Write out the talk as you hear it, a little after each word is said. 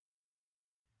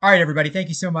All right, everybody. Thank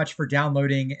you so much for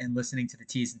downloading and listening to the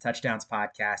Tees and Touchdowns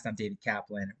podcast. I'm David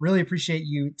Kaplan. Really appreciate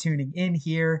you tuning in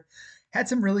here. Had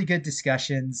some really good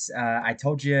discussions. I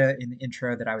told you in the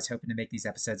intro that I was hoping to make these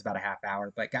episodes about a half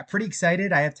hour, but got pretty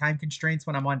excited. I have time constraints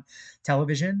when I'm on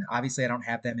television. Obviously, I don't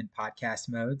have them in podcast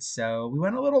mode. So we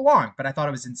went a little long, but I thought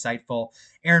it was insightful.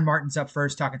 Aaron Martin's up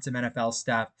first, talking some NFL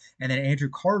stuff. And then Andrew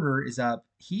Carter is up.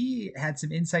 He had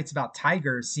some insights about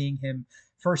Tiger, seeing him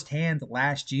firsthand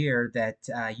last year that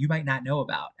you might not know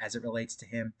about as it relates to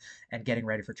him and getting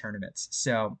ready for tournaments.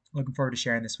 So looking forward to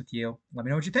sharing this with you. Let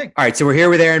me know what you think. All right, so we're here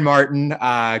with Aaron Martin,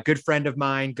 a good friend of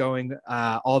mine, going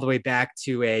all the way back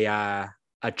to a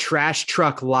trash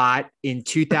truck lot in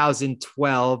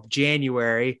 2012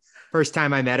 January. First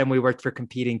time I met him, we worked for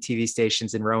competing TV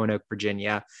stations in Roanoke,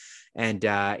 Virginia,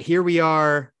 and here we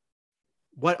are.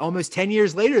 Almost 10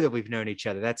 years later that we've known each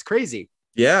other. That's crazy.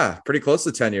 Yeah, pretty close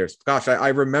to 10 years. Gosh, I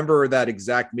remember that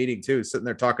exact meeting too, sitting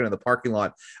there talking in the parking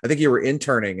lot. I think you were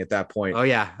interning at that point. Oh,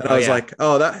 yeah. And I was like,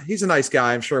 he's a nice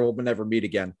guy. I'm sure we'll never meet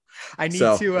again. I need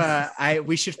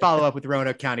we should follow up with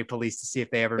Roanoke County Police to see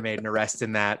if they ever made an arrest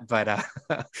in that, but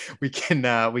we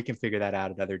can figure that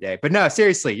out another day. But no,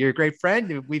 seriously, you're a great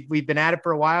friend. We've been at it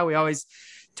for a while. We always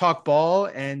talk ball,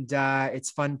 and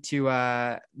it's fun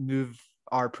to move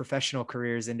our professional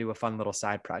careers into a fun little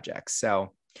side project.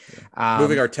 So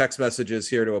moving our text messages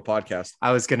here to a podcast.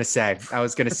 I was going to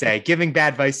say giving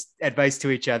bad advice to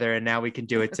each other. And now we can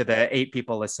do it to the 8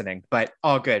 people listening, but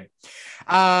all good.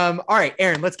 All right,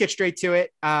 Aaron, let's get straight to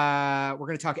it. We're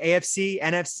going to talk AFC,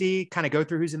 NFC, kind of go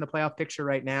through who's in the playoff picture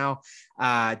right now,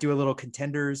 do a little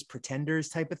contenders, pretenders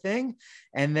type of thing.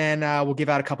 And then we'll give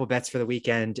out a couple bets for the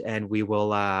weekend, and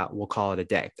we'll call it a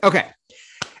day. Okay.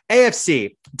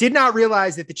 AFC, did not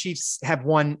realize that the Chiefs have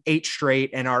won 8 straight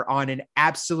and are on an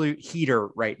absolute heater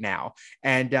right now.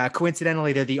 And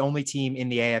coincidentally, they're the only team in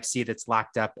the AFC that's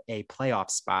locked up a playoff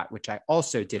spot, which I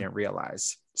also didn't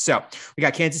realize. So we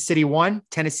got Kansas City 1,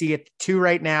 Tennessee at 2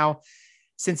 right now,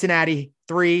 Cincinnati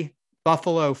 3,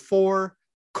 Buffalo 4,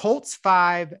 Colts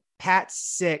 5, Pats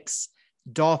 6,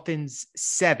 Dolphins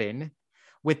 7.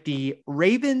 With the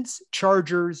Ravens,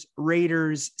 Chargers,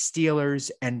 Raiders,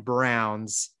 Steelers, and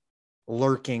Browns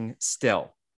lurking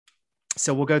still.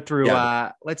 So we'll go through,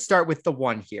 let's start with the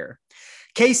 1 here.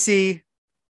 KC,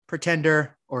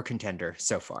 pretender or contender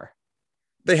so far?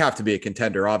 They have to be a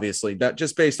contender, obviously, that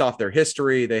just based off their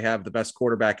history. They have the best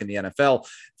quarterback in the NFL.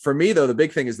 For me, though, the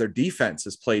big thing is their defense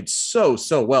has played so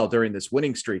well during this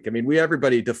winning streak. I mean,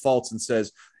 everybody defaults and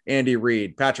says Andy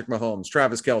Reid, Patrick Mahomes,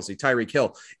 Travis Kelce, Tyreek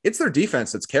Hill. It's their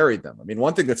defense that's carried them. I mean,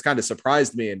 one thing that's kind of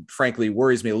surprised me and frankly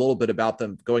worries me a little bit about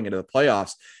them going into the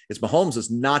playoffs is Mahomes has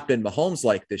not been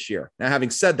Mahomes-like this year. Now, having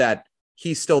said that,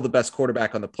 he's still the best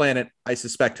quarterback on the planet. I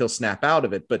suspect he'll snap out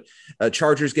of it. But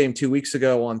Chargers game 2 weeks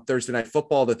ago on Thursday Night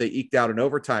Football that they eked out in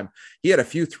overtime, he had a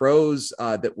few throws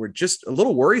that were just a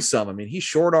little worrisome. I mean, he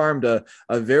short-armed a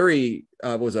very,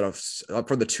 from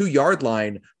the 2-yard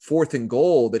line, 4th and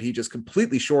goal that he just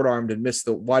completely short-armed and missed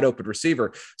the wide-open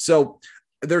receiver. So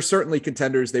they're certainly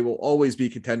contenders. They will always be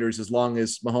contenders as long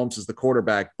as Mahomes is the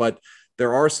quarterback. But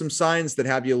there are some signs that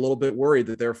have you a little bit worried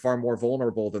that they're far more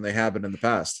vulnerable than they have been in the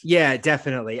past. Yeah,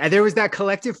 definitely. There was that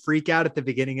collective freak out at the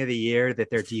beginning of the year that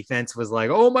their defense was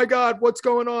like, oh my God, what's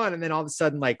going on? And then all of a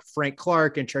sudden, like Frank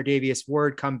Clark and Chardavius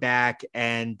Ward come back,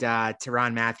 and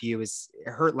Tyrann Mathieu was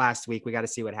hurt last week. We got to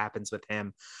see what happens with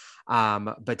him.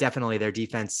 But definitely their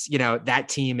defense, that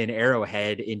team in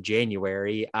Arrowhead in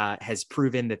January has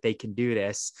proven that they can do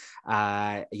this.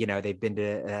 They've been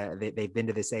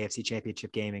to this AFC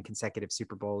Championship game in consecutive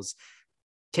Super Bowls,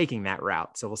 taking that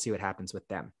route. So we'll see what happens with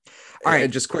them. All right.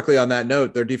 And just quickly on that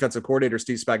note, their defensive coordinator,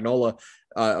 Steve Spagnuolo,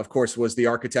 of course, was the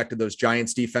architect of those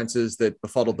Giants defenses that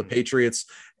befuddled the Patriots.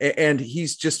 And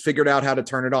he's just figured out how to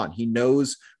turn it on. He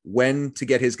knows when to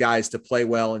get his guys to play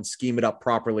well and scheme it up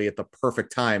properly at the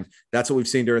perfect time. That's what we've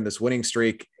seen during this winning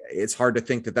streak. It's hard to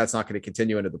think that that's not going to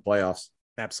continue into the playoffs.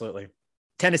 Absolutely.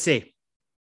 Tennessee.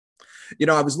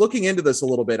 I was looking into this a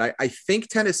little bit. I think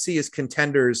Tennessee is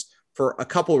contenders for a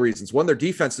couple of reasons. One, their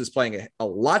defense is playing a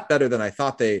lot better than I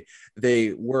thought they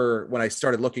were when I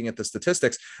started looking at the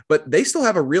statistics, but they still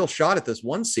have a real shot at this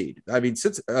 1 seed. I mean,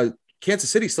 since Kansas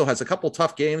City still has a couple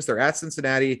tough games, they're at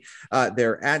Cincinnati,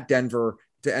 they're at Denver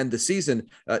to end the season.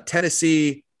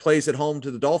 Tennessee plays at home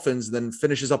to the Dolphins, then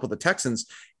finishes up with the Texans.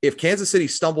 If Kansas City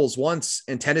stumbles once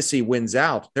and Tennessee wins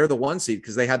out, they're the 1 seed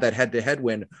because they had that head-to-head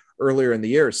win earlier in the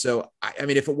year. So, I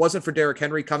mean, if it wasn't for Derrick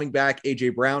Henry coming back, A.J.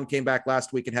 Brown came back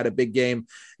last week and had a big game.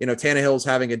 Tannehill's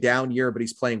having a down year, but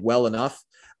he's playing well enough.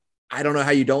 I don't know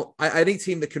how you don't. Any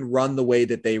team that can run the way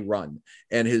that they run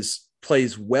and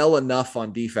plays well enough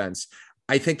on defense,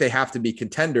 I think they have to be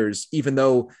contenders, even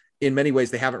though in many ways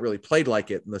they haven't really played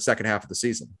like it in the second half of the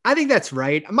season. I think that's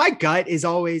right. My gut is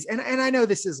always, and I know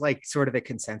this is like sort of the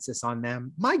consensus on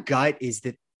them. My gut is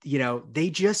that,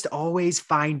 they just always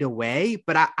find a way,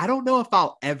 but I don't know if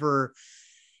I'll ever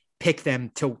pick them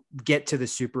to get to the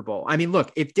Super Bowl. I mean,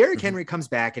 look, if Derrick Henry comes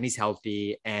back and he's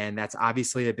healthy, and that's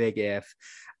obviously the big if,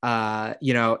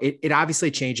 it obviously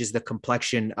changes the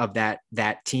complexion of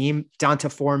that team.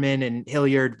 Donta Foreman and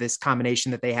Hilliard, this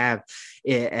combination that they have,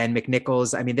 and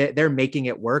McNichols. I mean, they're making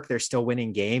it work. They're still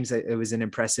winning games. It was an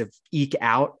impressive eke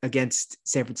out against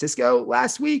San Francisco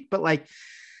last week, but like,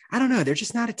 I don't know. They're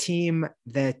just not a team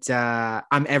that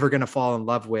I'm ever going to fall in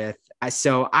love with.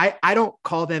 So I don't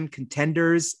call them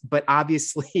contenders, but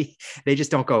obviously they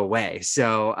just don't go away.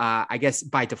 So I guess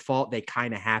by default, they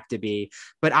kind of have to be.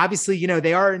 But obviously,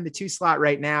 they are in the 2 slot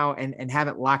right now and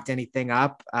haven't locked anything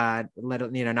up,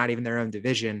 not even their own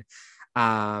division.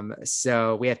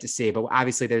 So we have to see. But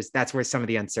obviously, that's where some of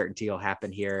the uncertainty will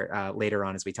happen here later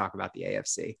on as we talk about the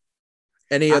AFC.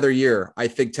 Any other year, I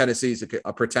think Tennessee's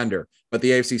a pretender, but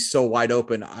the AFC is so wide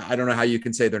open. I don't know how you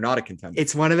can say they're not a contender.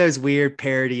 It's one of those weird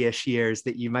parody-ish years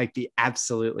that you might be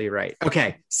absolutely right.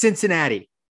 Okay, Cincinnati.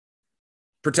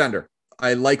 Pretender.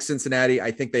 I like Cincinnati.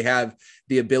 I think they have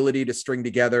the ability to string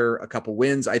together a couple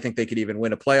wins. I think they could even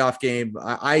win a playoff game.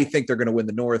 I think they're going to win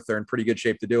the North. They're in pretty good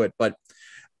shape to do it, but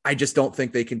I just don't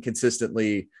think they can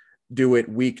consistently do it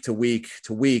week to week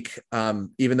to week.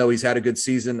 Even though he's had a good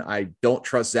season, I don't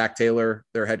trust Zach Taylor,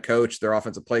 their head coach, their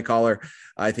offensive play caller.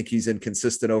 I think he's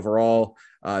inconsistent overall.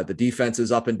 The defense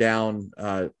is up and down.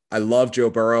 I love Joe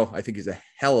Burrow. I think he's a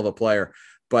hell of a player,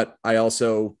 but I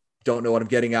also don't know what I'm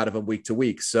getting out of him week to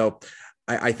week. So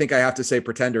I think I have to say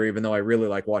pretender, even though I really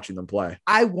like watching them play.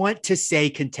 I want to say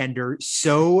contender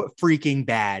so freaking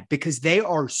bad because they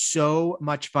are so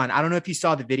much fun. I don't know if you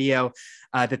saw the video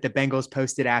that the Bengals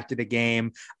posted after the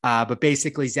game, but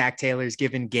basically Zach Taylor's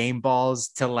given game balls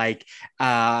to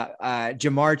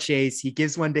Jamar Chase. He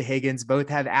gives one to Higgins. Both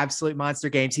have absolute monster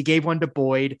games. He gave one to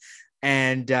Boyd.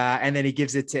 And then he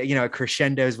gives it to,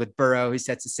 crescendos with Burrow, who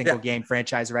sets a single game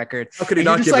franchise record. How could he and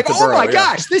not give it to Burrow? Oh my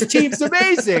gosh, this team's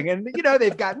amazing. And,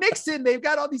 they've got Mixon, they've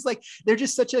got all these, they're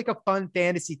just such a fun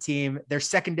fantasy team. Their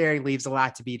secondary leaves a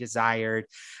lot to be desired.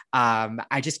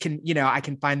 I just can, they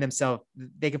can find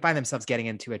themselves getting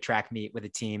into a track meet with a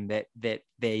team that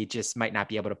they just might not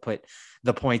be able to put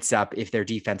the points up if their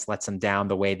defense lets them down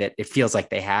the way that it feels like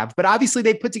they have. But obviously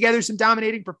they put together some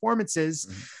dominating performances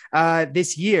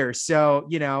this year. So,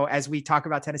 as we talk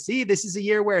about Tennessee, this is a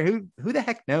year where who the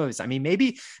heck knows? I mean,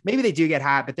 maybe they do get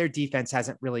hot, but their defense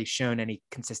hasn't really shown any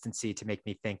consistency to make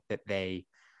me think that they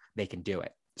can do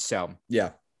it. So,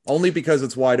 yeah, only because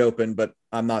it's wide open, but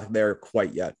I'm not there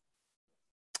quite yet.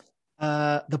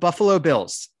 The Buffalo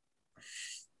Bills.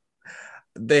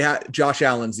 They have Josh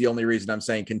Allen's the only reason I'm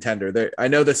saying contender. I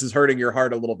know this is hurting your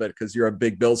heart a little bit because you're a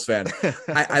big Bills fan.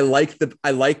 I like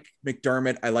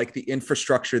McDermott. I like the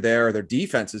infrastructure there. Their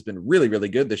defense has been really, really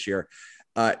good this year.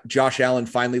 Josh Allen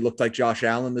finally looked like Josh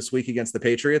Allen this week against the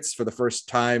Patriots for the first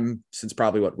time since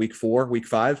probably week 4, week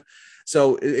 5.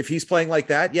 So if he's playing like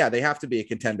that, yeah, they have to be a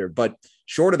contender. But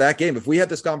short of that game, if we had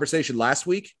this conversation last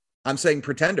week, I'm saying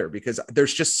pretender because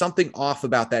there's just something off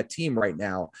about that team right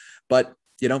now. But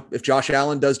if Josh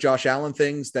Allen does Josh Allen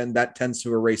things, then that tends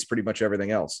to erase pretty much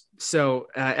everything else. So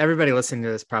everybody listening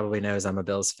to this probably knows I'm a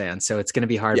Bills fan, so it's going to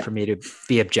be hard for me to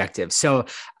be objective. So,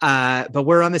 but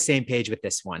we're on the same page with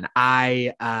this one.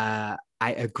 I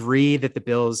agree that the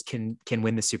Bills can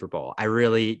win the Super Bowl. I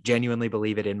really genuinely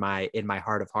believe it in my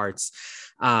heart of hearts.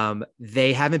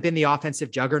 They haven't been the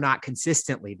offensive juggernaut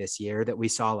consistently this year that we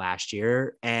saw last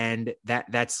year. And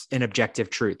that's an objective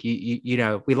truth.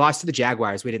 We lost to the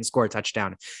Jaguars. We didn't score a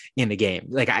touchdown in the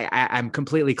game. I'm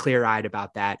completely clear-eyed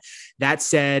about that. That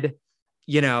said,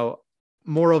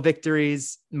 moral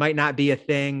victories might not be a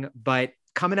thing, but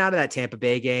coming out of that Tampa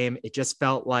Bay game, it just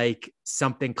felt like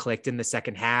something clicked in the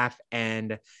second half.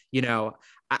 And,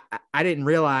 I didn't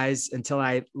realize until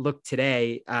I looked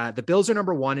today, the Bills are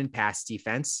number 1 in pass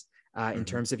defense in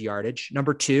terms of yardage.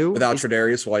 Number 2 without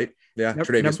Tre'Davious White. Yeah.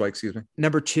 Tre'Davious White, excuse me.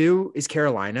 Number 2 is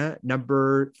Carolina.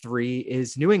 Number 3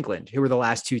 is New England, who were the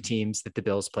last 2 teams that the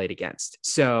Bills played against.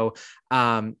 So,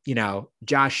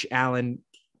 Josh Allen,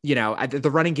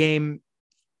 the running game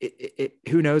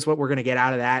who knows what we're going to get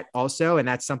out of that also. And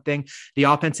that's something. The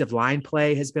offensive line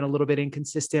play has been a little bit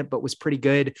inconsistent, but was pretty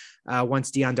good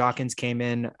once Deion Dawkins came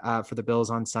in for the Bills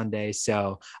on Sunday.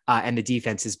 So, and the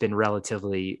defense has been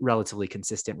relatively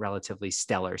consistent, relatively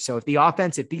stellar. So if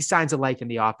these signs of life in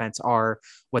the offense are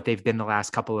what they've been the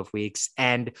last couple of weeks,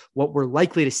 and what we're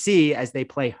likely to see as they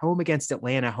play home against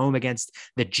Atlanta, home against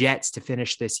the Jets to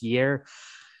finish this year,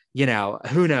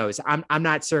 who knows? I'm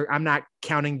not sure. I'm not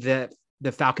counting the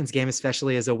Falcons game,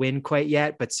 especially as a win quite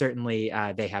yet, but certainly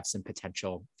they have some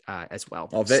potential as well.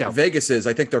 Oh, Vegas is,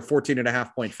 I think they're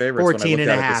 14.5-point favorites. 14 and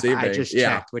a half. I just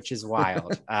checked, which is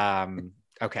wild.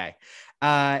 Okay.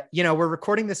 We're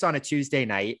recording this on a Tuesday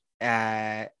night.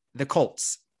 The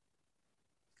Colts.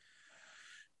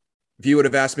 If you would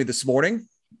have asked me this morning,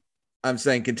 I'm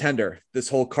saying contender. This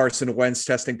whole Carson Wentz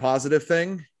testing positive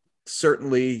thing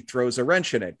certainly throws a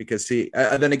wrench in it, because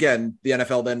then again, the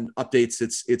NFL then updates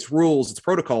its rules, its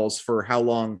protocols for how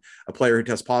long a player who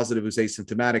tests positive who's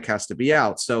asymptomatic has to be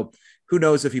out. So who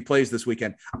knows if he plays this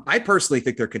weekend. I personally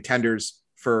think they're contenders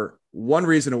for one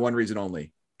reason and one reason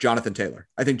only: Jonathan Taylor.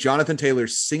 I think Jonathan Taylor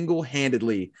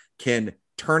single-handedly can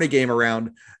turn a game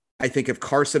around. I think if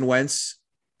Carson Wentz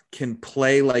can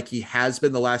play like he has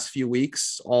been the last few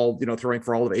weeks, throwing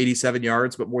for all of 87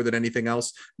 yards, but more than anything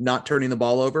else, not turning the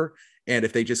ball over. And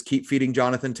if they just keep feeding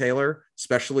Jonathan Taylor,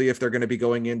 especially if they're going to be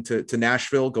going into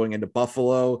Nashville, going into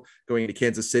Buffalo, going into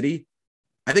Kansas City,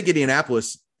 I think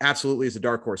Indianapolis absolutely is a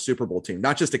dark horse Super Bowl team,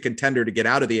 not just a contender to get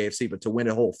out of the AFC, but to win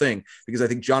a whole thing, because I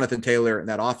think Jonathan Taylor and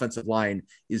that offensive line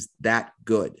is that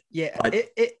good. Yeah. But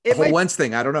the whole Wentz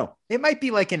thing, I don't know. It might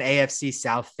be like an AFC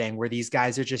South thing where these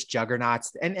guys are just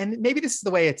juggernauts. And maybe this is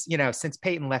the way it's, since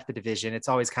Peyton left the division, it's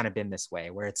always kind of been this way,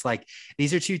 where it's like,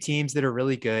 these are two teams that are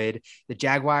really good. The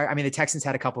Texans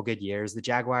had a couple good years. The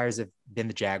Jaguars have been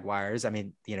the Jaguars. They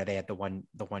had the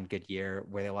one good year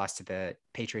where they lost to the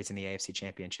Patriots in the AFC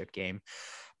Championship game.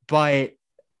 But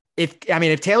if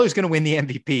Taylor's going to win the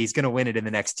MVP, he's going to win it in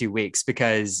the next 2 weeks,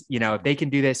 because, if they can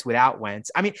do this without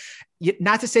Wentz,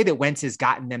 not to say that Wentz has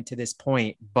gotten them to this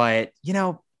point, but,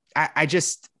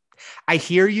 I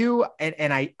hear you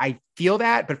and I feel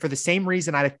that, but for the same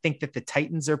reason, I think that the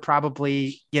Titans are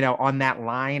probably, on that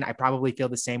line. I probably feel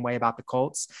the same way about the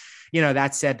Colts.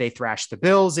 That said, they thrashed the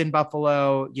Bills in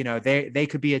Buffalo. They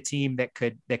could be a team that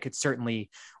could certainly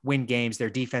win games.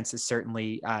 Their defense is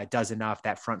certainly does enough.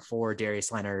 That front four,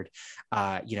 Darius Leonard,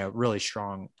 really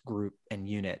strong group and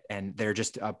unit, and they're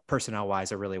just personnel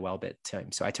wise a really well built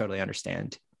team. So I totally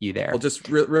understand you there. Well, just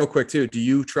real quick too. Do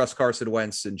you trust Carson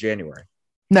Wentz in January?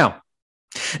 No.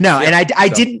 Yeah, and I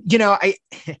didn't,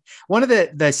 one of the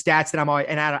stats that I'm always,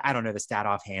 and I don't know the stat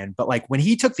offhand, but like when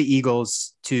he took the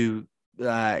Eagles to,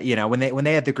 when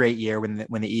they had the great year, when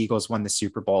the Eagles won the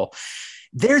Super Bowl,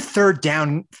 their third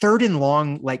and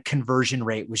long, like conversion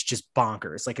rate was just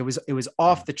bonkers. Like it was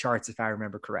off the charts, if I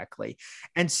remember correctly.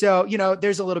 And so,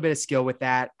 there's a little bit of skill with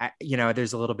that.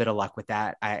 There's a little bit of luck with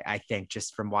that. I think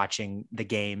just from watching the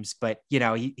games, but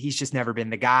he's just never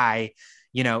been the guy,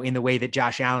 in the way that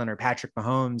Josh Allen or Patrick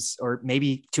Mahomes, or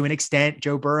maybe to an extent,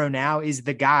 Joe Burrow now is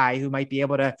the guy who might be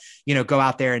able to, go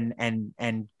out there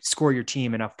and score your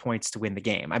team enough points to win the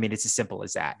game. It's as simple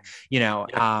as that,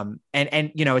 and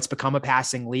it's become a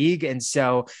passing league. And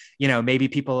so, maybe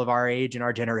people of our age and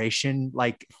our generation,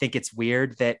 like, think it's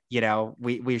weird that,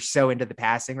 we're so into the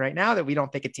passing right now that we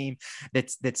don't think a team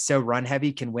that's so run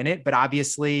heavy can win it. But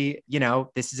obviously,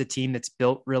 this is a team that's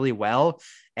built really well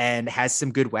and has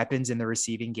some good weapons in the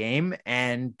receiving game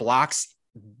and blocks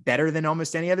better than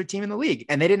almost any other team in the league.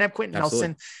 And they didn't have Quentin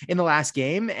Nelson in the last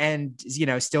game, and,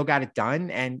 still got it done.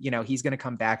 And, he's going to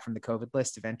come back from the COVID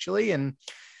list eventually. And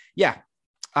yeah.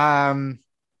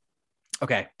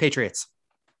 Okay. Patriots.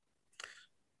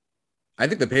 I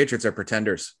think the Patriots are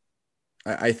pretenders.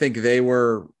 I think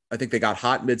they got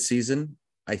hot mid-season.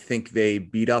 I think they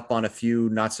beat up on a few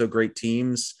not so great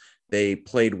teams. They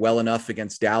played well enough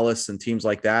against Dallas and teams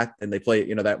like that. And they played,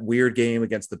 that weird game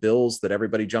against the Bills that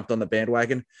everybody jumped on the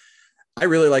bandwagon. I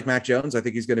really like Mac Jones. I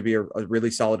think he's going to be a really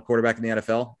solid quarterback in the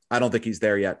NFL. I don't think he's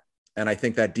there yet. And I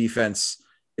think that defense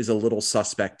is a little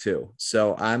suspect too.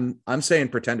 So I'm saying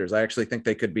pretenders. I actually think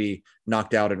they could be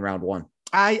knocked out in round one.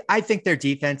 I think their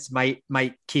defense might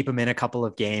keep them in a couple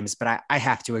of games, but I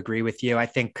have to agree with you. I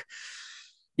think,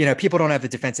 people don't have the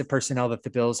defensive personnel that the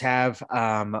Bills have.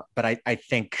 But I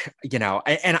think,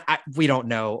 we don't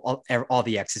know all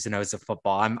the X's and O's of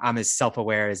football. I'm as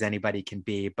self-aware as anybody can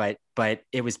be, but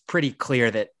it was pretty clear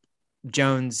that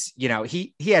Jones,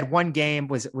 he had one game,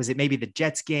 was it maybe the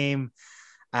Jets game,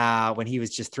 when he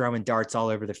was just throwing darts all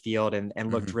over the field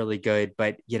and looked really good.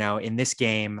 But, in this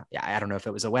game, I don't know if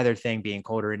it was a weather thing, being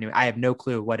colder and new. I have no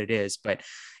clue what it is, but,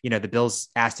 the Bills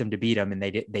asked him to beat him and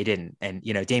they didn't. And,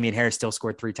 Damian Harris still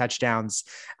scored 3 touchdowns.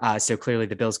 So clearly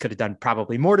the Bills could have done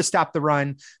probably more to stop the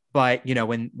run. But,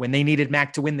 when they needed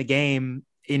Mac to win the game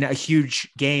in a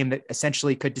huge game that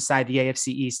essentially could decide the AFC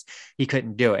East, he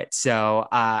couldn't do it. So,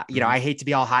 I hate to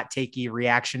be all hot takey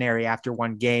reactionary after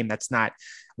one game. That's not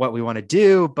what we want to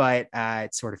do, but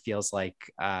it sort of feels like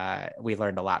we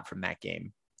learned a lot from that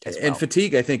game. And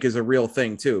fatigue, I think, is a real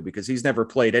thing too, because he's never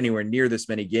played anywhere near this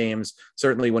many games.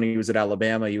 Certainly when he was at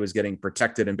Alabama, he was getting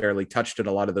protected and barely touched in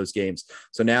a lot of those games.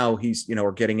 So now he's,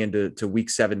 we're getting into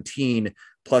week 17,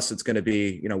 plus it's going to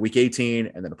be, week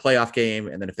 18 and then a playoff game.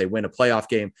 And then if they win a playoff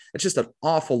game, it's just an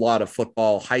awful lot of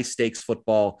football, high stakes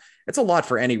football. It's a lot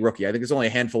for any rookie. I think there's only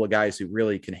a handful of guys who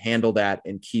really can handle that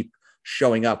and keep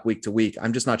showing up week to week.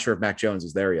 I'm just not sure if Mac Jones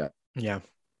is there yet. Yeah.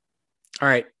 All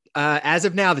right. As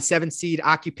of now, the 7th seed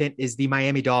occupant is the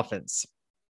Miami Dolphins.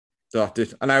 Oh,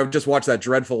 dude. And I just watched that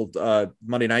dreadful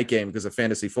Monday night game because of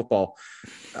fantasy football.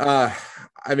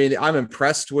 I'm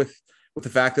impressed with the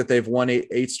fact that they've won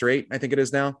eight straight, I think it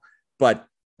is now, but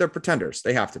they're pretenders.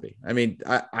 They have to be.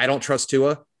 I don't trust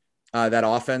Tua. That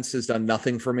offense has done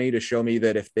nothing for me to show me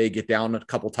that if they get down a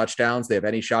couple touchdowns, they have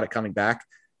any shot at coming back.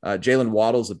 Jalen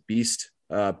Waddle's a beast,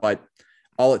 but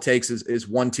all it takes is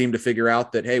one team to figure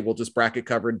out that, hey, we'll just bracket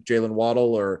cover Jalen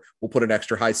Waddle, or we'll put an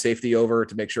extra high safety over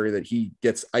to make sure that he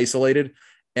gets isolated.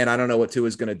 And I don't know what Tua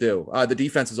is going to do. The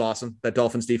defense is awesome. That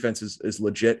Dolphins defense is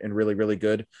legit and really, really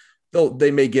good. Though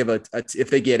they may give if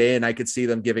they get in, I could see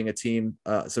them giving a team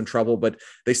some trouble, but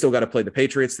they still got to play the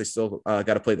Patriots. They still got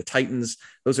to play the Titans.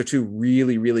 Those are 2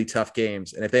 really, really tough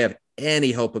games. And if they have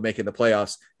any hope of making the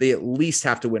playoffs, they at least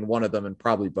have to win one of them and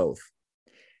probably both.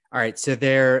 All right. So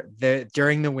they're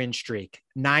during the win streak,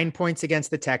 9 points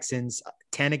against the Texans,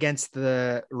 10 against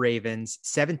the Ravens,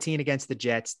 17 against the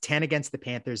Jets, 10 against the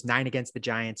Panthers, 9 against the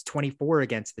Giants, 24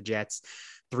 against the Jets,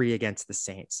 3 against the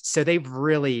Saints. So they've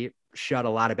really shut a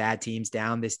lot of bad teams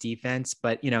down, this defense,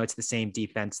 but it's the same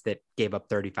defense that gave up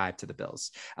 35 to the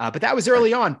Bills. But that was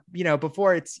early on,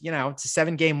 before it's a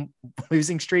 7-game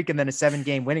losing streak and then a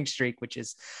 7-game winning streak, which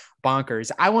is bonkers.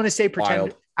 I want to say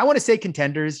I want to say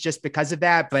contenders just because of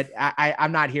that, but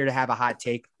I'm not here to have a hot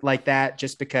take like that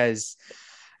just because,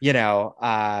 they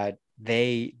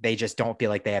just don't feel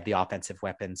like they have the offensive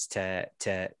weapons to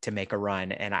make a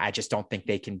run. And I just don't think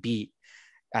they can beat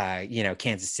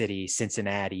Kansas City,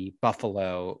 Cincinnati,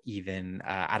 Buffalo, even.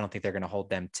 I don't think they're going to hold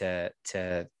them to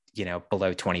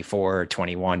below 24 or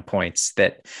 21 points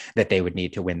that they would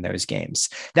need to win those games.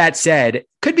 That said,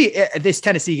 could be this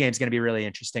Tennessee game is going to be really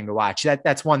interesting to watch.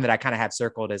 That's one that I kind of have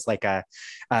circled as like a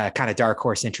kind of dark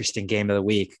horse, interesting game of the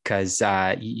week. Cause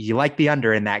you like the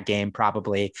under in that game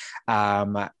probably.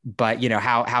 But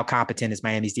how competent is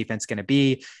Miami's defense going to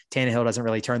be? Tannehill doesn't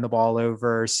really turn the ball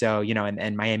over. So,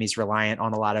 and Miami's reliant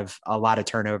on a lot of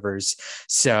turnovers.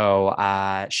 So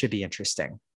should be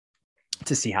interesting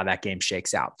to see how that game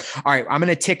shakes out. All right, I'm going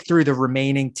to tick through the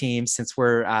remaining teams since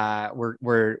we're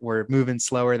moving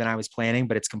slower than I was planning,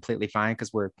 but it's completely fine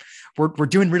because we're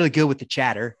doing really good with the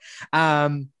chatter.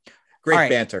 Great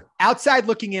banter. Outside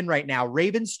looking in right now,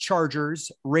 Ravens,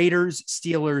 Chargers, Raiders,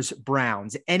 Steelers,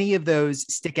 Browns. Any of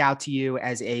those stick out to you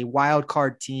as a wild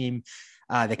card team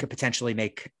that could potentially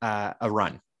make a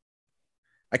run?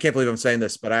 I can't believe I'm saying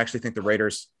this, but I actually think the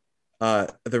Raiders.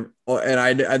 And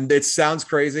it sounds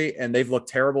crazy, and they've looked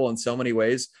terrible in so many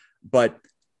ways, but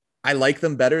I like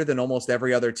them better than almost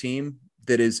every other team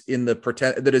that is in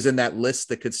that list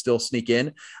that could still sneak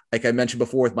in. Like I mentioned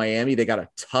before with Miami, they got a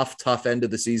tough end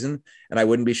of the season, and I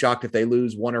wouldn't be shocked if they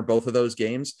lose one or both of those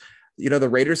games. The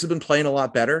Raiders have been playing a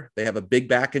lot better. They have a big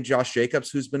back in Josh Jacobs,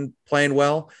 who's been playing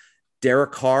well.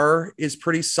 Derek Carr is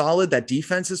pretty solid. That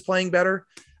defense is playing better.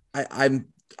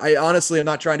 I honestly am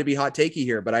not trying to be hot takey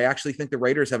here, but I actually think the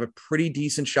Raiders have a pretty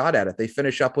decent shot at it. They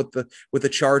finish up with the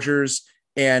Chargers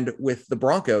and with the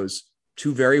Broncos,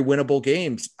 2 very winnable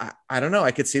games. I don't know.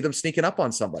 I could see them sneaking up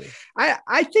on somebody.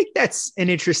 I think that's an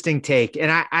interesting take.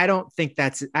 And I don't think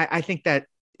I think that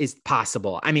is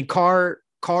possible. I mean, Carr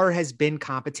has been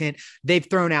competent. They've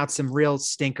thrown out some real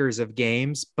stinkers of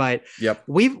games, but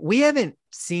we haven't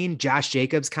seen Josh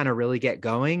Jacobs kind of really get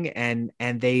going, and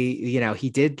they, he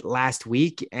did last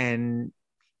week, and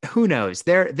who knows,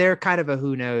 they're kind of a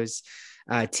who knows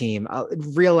team, a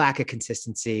real lack of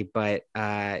consistency, but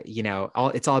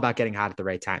it's all about getting hot at the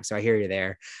right time. So I hear you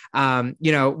there.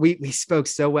 We spoke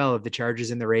so well of the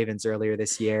Chargers and the Ravens earlier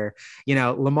this year.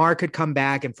 Lamar could come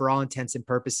back, and for all intents and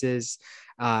purposes,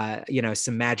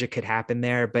 some magic could happen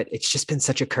there, but it's just been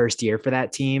such a cursed year for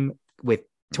that team with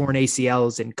torn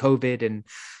ACLs and COVID. And,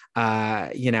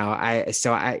 I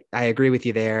agree with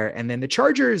you there. And then the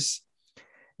Chargers,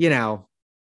 so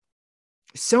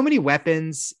many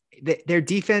weapons. Their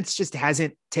defense just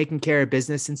hasn't taken care of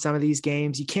business in some of these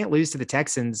games. You can't lose to the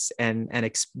Texans and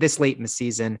this late in the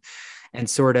season and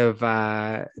sort of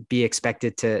be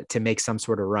expected to make some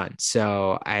sort of run.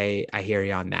 So I hear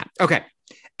you on that. Okay.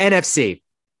 NFC.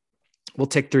 We'll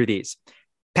tick through these.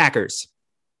 Packers.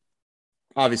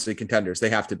 Obviously contenders. They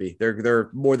have to be. They're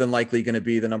more than likely going to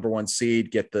be the number one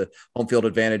seed, get the home field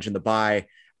advantage in the bye.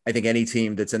 I think any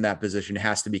team that's in that position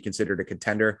has to be considered a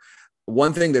contender.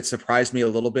 One thing that surprised me a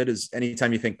little bit is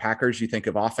anytime you think Packers, you think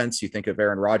of offense, you think of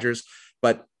Aaron Rodgers.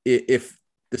 But if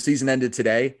the season ended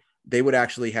today, they would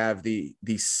actually have the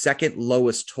second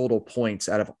lowest total points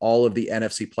out of all of the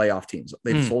NFC playoff teams.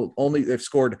 They've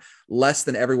scored less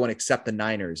than everyone except the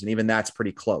Niners, and even that's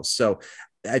pretty close. So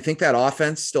I think that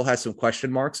offense still has some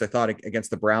question marks. I thought against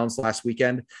the Browns last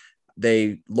weekend,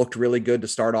 they looked really good to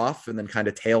start off and then kind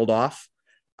of tailed off.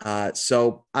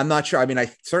 So I'm not sure. I mean,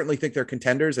 I certainly think they're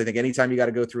contenders. I think anytime you got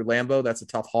to go through Lambeau, that's a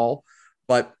tough haul,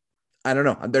 but I don't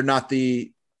know. They're not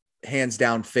the hands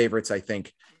down favorites, I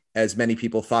think, as many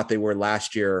people thought they were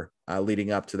last year,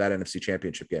 leading up to that NFC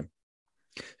Championship game.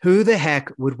 Who the heck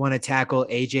would want to tackle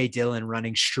AJ Dillon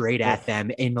running straight at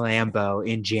them in Lambeau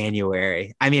in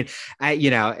January? I mean,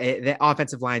 the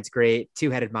offensive line's great.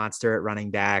 Two-headed monster at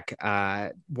running back.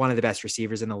 One of the best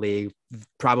receivers in the league,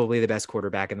 probably the best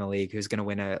quarterback in the league, who's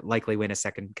going to likely win a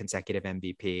second consecutive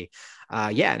MVP.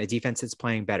 And a defense that's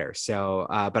playing better. So,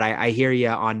 but I hear you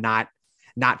on not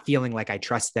feeling like I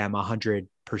trust them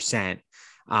 100%.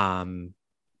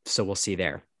 So we'll see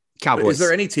there. Cowboys. But is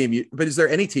there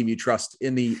any team you trust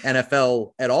in the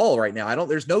NFL at all right now?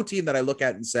 There's no team that I look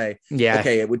at and say,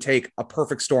 okay, it would take a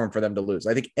perfect storm for them to lose.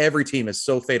 I think every team is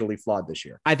so fatally flawed this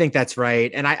year. I think that's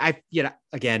right. And I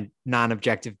again,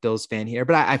 non-objective Bills fan here,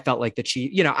 but I felt like the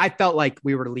Chiefs, I felt like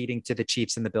we were leading to the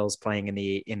Chiefs and the Bills playing in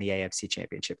the AFC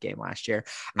Championship game last year.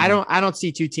 Mm-hmm. I don't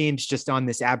see two teams just on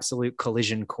this absolute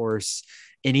collision course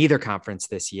in either conference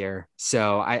this year.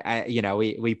 So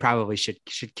we probably should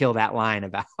kill that line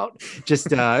about just,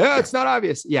 it's not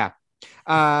obvious. Yeah.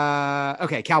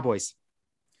 Okay. Cowboys.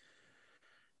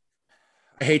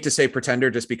 I hate to say pretender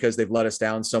just because they've let us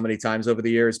down so many times over the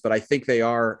years, but I think they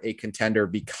are a contender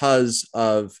because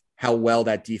of how well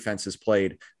that defense has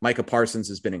played. Micah Parsons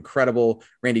has been incredible.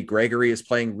 Randy Gregory is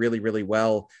playing really, really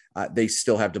well. They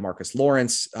still have DeMarcus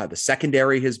Lawrence. The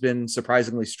secondary has been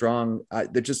surprisingly strong. I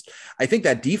think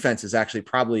that defense is actually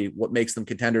probably what makes them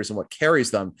contenders and what carries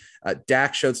them.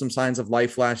 Dak showed some signs of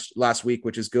life last week,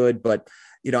 which is good, but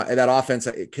that offense,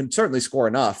 it can certainly score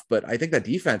enough, but I think that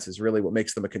defense is really what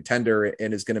makes them a contender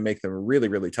and is going to make them really,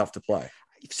 really tough to play.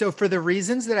 So for the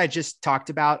reasons that I just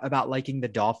talked about liking the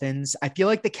Dolphins, I feel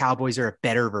like the Cowboys are a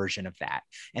better version of that,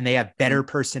 and they have better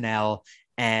personnel.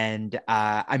 And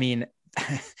that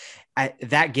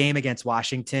game against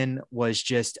Washington was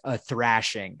just a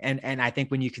thrashing. And I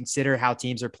think when you consider how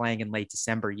teams are playing in late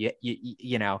December, you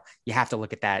have to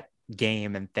look at that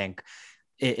game and think,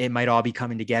 it might all be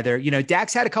coming together.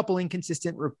 Dak's had a couple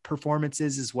inconsistent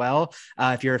performances as well.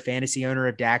 If you're a fantasy owner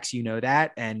of Dak's,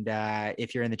 that. And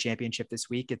if you're in the championship this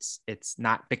week, it's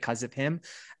not because of him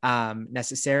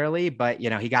necessarily, but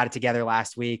he got it together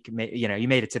last week. You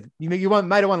made it to, you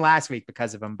might've won last week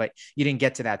because of him, but you didn't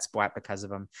get to that spot because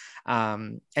of him.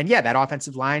 That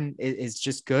offensive line is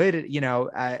just good.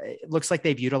 It looks like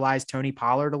they've utilized Tony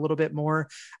Pollard a little bit more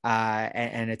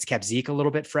and it's kept Zeke a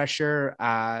little bit fresher.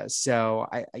 So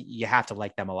you have to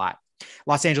like them a lot.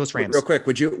 Los Angeles Rams. Real quick,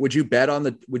 would you bet on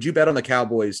the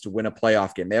Cowboys to win a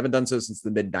playoff game? They haven't done so since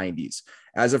the mid-90s.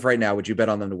 As of right now, would you bet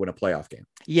on them to win a playoff game?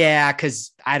 Yeah,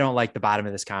 because I don't like the bottom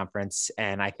of this conference,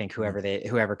 and I think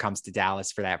whoever comes to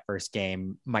Dallas for that first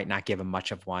game might not give them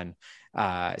much of one.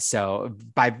 So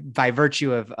by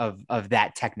virtue of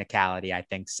that technicality, I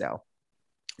think so.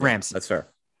 Rams. Yeah, that's fair.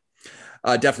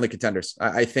 Definitely contenders.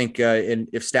 I think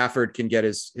if Stafford can get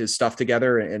his stuff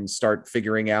together and start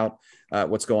figuring out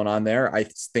what's going on there, I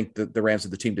think that the Rams are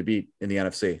the team to beat in the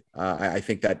NFC. I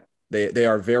think that they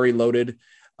are very loaded.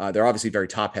 They're obviously very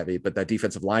top heavy, but that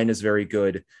defensive line is very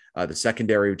good. The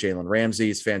secondary of Jalen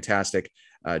Ramsey is fantastic.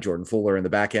 Jordan Fuller in the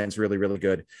back end is really, really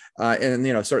good.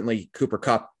 And certainly Cooper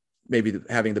Kupp maybe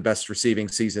having the best receiving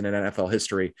season in NFL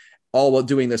history. All while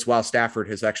doing this while Stafford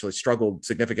has actually struggled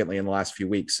significantly in the last few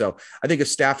weeks. So I think if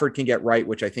Stafford can get right,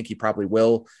 which I think he probably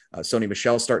will, Sony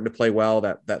Michel's starting to play well.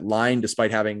 That line,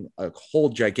 despite having a whole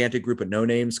gigantic group of no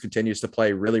names, continues to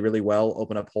play really, really well,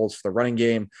 open up holes for the running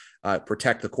game,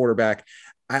 protect the quarterback.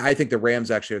 I think the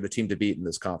Rams actually are the team to beat in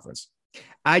this conference.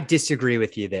 I disagree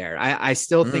with you there. I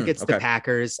still think it's Okay. the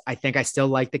Packers. I think I still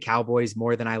like the Cowboys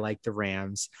more than I like the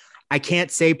Rams. I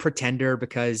can't say pretender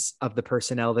because of the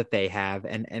personnel that they have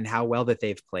and how well that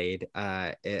they've played,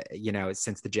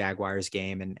 since the Jaguars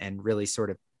game and really sort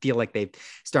of feel like they've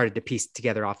started to piece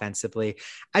together offensively.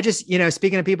 I just,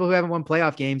 speaking of people who haven't won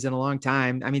playoff games in a long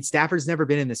time, I mean, Stafford's never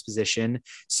been in this position.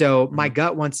 So my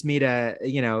gut wants me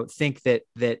to, think that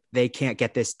they can't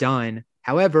get this done.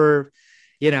 However,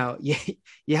 you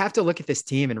have to look at this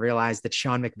team and realize that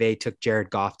Sean McVay took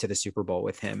Jared Goff to the Super Bowl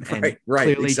with him and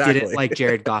clearly exactly. didn't like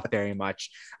Jared Goff very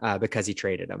much because he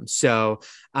traded him. So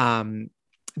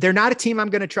they're not a team I'm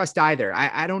going to trust either.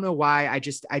 I don't know why.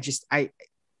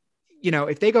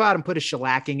 If they go out and put a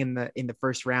shellacking in the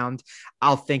first round,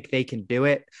 I'll think they can do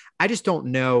it. I just don't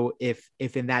know if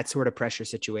in that sort of pressure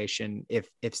situation, if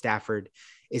Stafford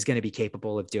is going to be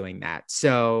capable of doing that.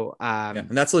 So, and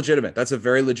that's legitimate. That's a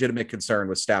very legitimate concern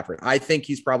with Stafford. I think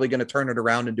he's probably going to turn it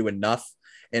around and do enough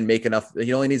and make enough.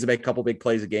 He only needs to make a couple big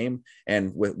plays a game.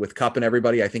 And with Kupp and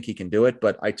everybody, I think he can do it.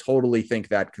 But I totally think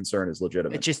that concern is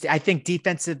legitimate. I think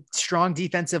strong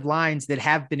defensive lines that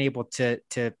have been able to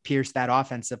pierce that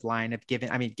offensive line have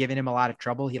given him a lot of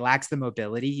trouble. He lacks the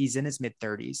mobility. He's in his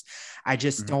mid-30s.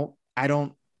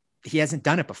 He hasn't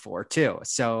done it before too.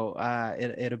 So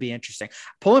it'll be interesting.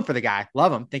 Pulling for the guy.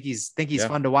 Love him. Think he's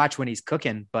fun to watch when he's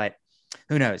cooking, but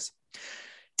who knows?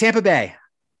 Tampa Bay.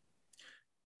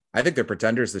 I think they're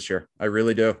pretenders this year. I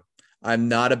really do. I'm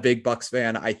not a big Bucs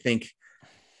fan. I think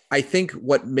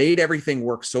what made everything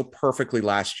work so perfectly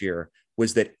last year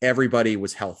was that everybody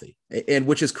was healthy, and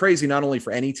which is crazy, not only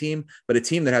for any team, but a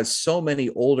team that has so many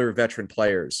older veteran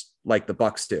players like the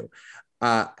Bucs do.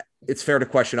 It's fair to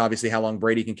question, obviously, how long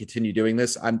Brady can continue doing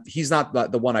this. He's not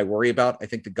the one I worry about. I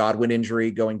think the Godwin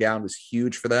injury going down was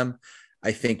huge for them.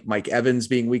 I think Mike Evans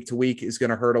being week to week is going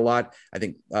to hurt a lot. I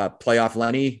think playoff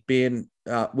Lenny being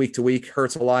week to week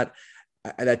hurts a lot.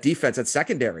 That defense, that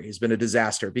secondary has been a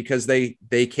disaster because they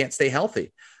can't stay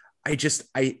healthy.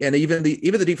 And even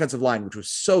the defensive line, which was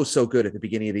so good at the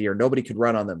beginning of the year, nobody could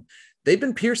run on them. They've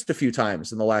been pierced a few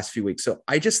times in the last few weeks. So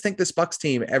I just think this Bucs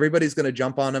team, everybody's going to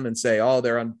jump on them and say, oh,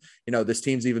 they're on, this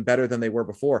team's even better than they were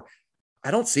before. I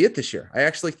don't see it this year. I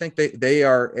actually think they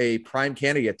are a prime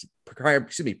candidate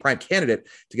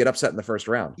to get upset in the first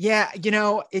round. Yeah.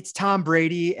 It's Tom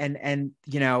Brady and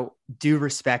due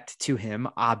respect to him,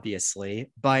 obviously,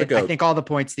 but I think all the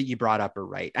points that you brought up are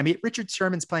right. I mean, Richard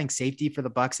Sherman's playing safety for the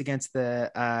Bucs against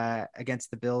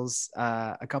the Bills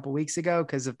a couple weeks ago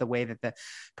because of the way that the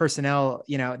personnel,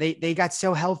 they got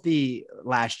so healthy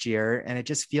last year, and it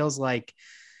just feels like,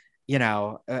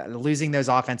 losing those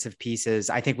offensive pieces.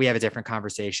 I think we have a different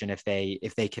conversation if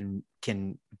they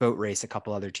can boat race a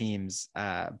couple other teams.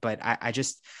 But I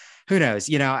just, who knows?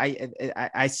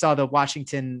 I saw the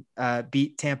Washington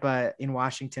beat Tampa in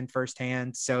Washington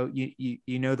firsthand. So the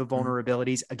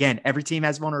vulnerabilities. Again, every team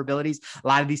has vulnerabilities. A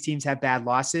lot of these teams have bad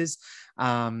losses.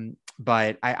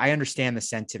 But I understand the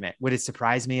sentiment. Would it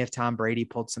surprise me if Tom Brady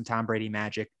pulled some Tom Brady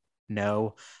magic?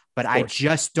 No, but I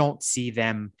just don't see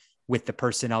them with the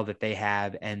personnel that they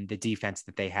have and the defense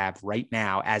that they have right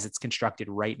now, as it's constructed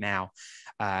right now,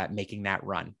 making that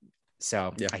run.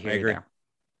 So I hear you there.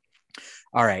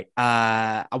 All right.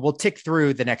 We'll tick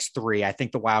through the next three. I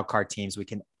think the wild card teams we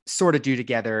can sort of do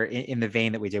together in the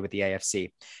vein that we did with the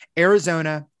AFC.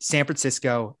 Arizona, San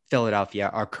Francisco, Philadelphia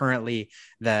are currently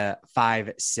the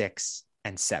 5, 6,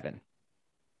 and 7.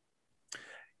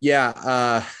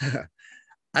 Yeah.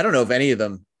 I don't know if any of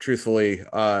them truthfully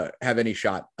have any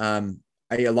shot. A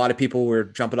lot of people were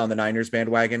jumping on the Niners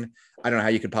bandwagon. I don't know how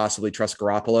you could possibly trust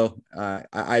Garoppolo.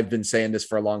 I've been saying this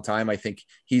for a long time. I think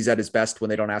he's at his best when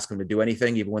they don't ask him to do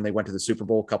anything. Even when they went to the Super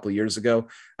Bowl a couple of years ago,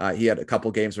 he had a couple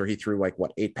of games where he threw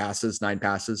 9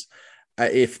 passes.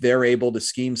 If they're able to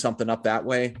scheme something up that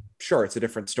way, sure, it's a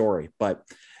different story, but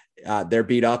they're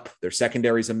beat up. Their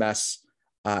secondary's a mess.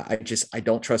 I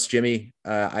don't trust Jimmy.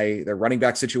 Their running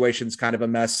back situation's kind of a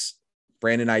mess.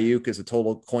 Brandon Ayuk is a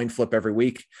total coin flip every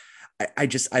week. I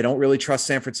don't really trust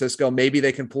San Francisco. Maybe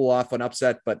they can pull off an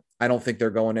upset, but I don't think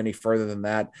they're going any further than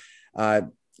that.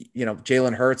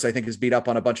 Jalen Hurts, I think, is beat up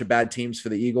on a bunch of bad teams for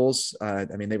the Eagles.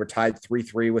 They were tied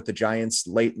 3-3 with the Giants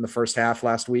late in the first half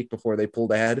last week before they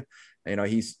pulled ahead.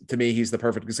 He's the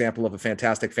perfect example of a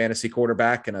fantastic fantasy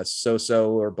quarterback and a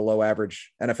so-so or below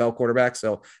average NFL quarterback.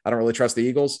 So I don't really trust the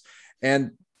Eagles.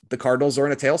 And the Cardinals are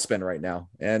in a tailspin right now,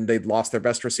 and they've lost their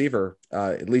best receiver,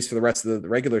 at least for the rest of the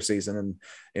regular season.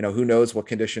 And, who knows what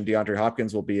condition DeAndre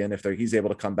Hopkins will be in if he's able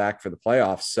to come back for the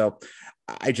playoffs. So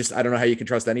I don't know how you can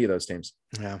trust any of those teams.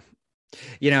 Yeah.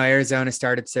 Arizona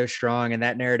started so strong, and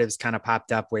that narrative's kind of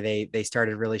popped up where they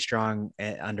started really strong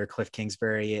under Cliff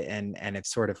Kingsbury and have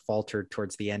sort of faltered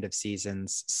towards the end of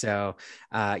seasons. So,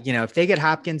 if they get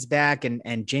Hopkins back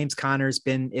and James Conner's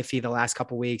been iffy the last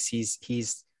couple of weeks,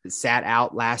 he's sat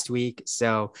out last week.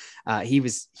 So he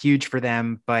was huge for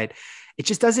them, but it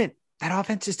just doesn't, that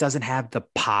offense just doesn't have the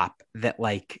pop that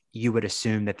like you would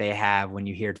assume that they have when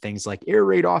you hear things like air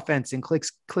raid offense and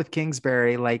Cliff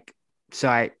Kingsbury. So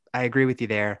I agree with you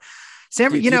there.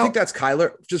 Sam, do you think that's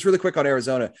Kyler? Just really quick on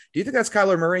Arizona. Do you think that's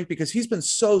Kyler Murray? Because he's been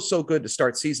so good to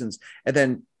start seasons. And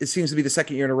then it seems to be the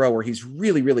second year in a row where he's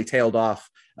really, really tailed off,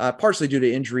 partially due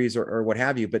to injuries or what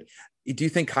have you. But do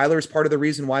you think Kyler is part of the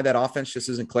reason why that offense just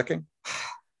isn't clicking?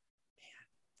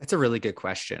 That's a really good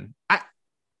question.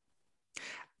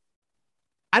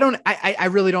 I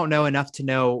really don't know enough to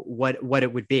know what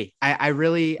it would be.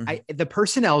 The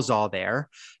personnel's all there.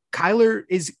 Kyler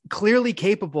is clearly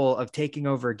capable of taking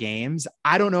over games.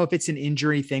 I don't know if it's an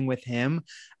injury thing with him.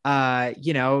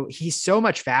 He's so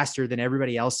much faster than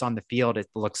everybody else on the field. It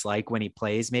looks like when he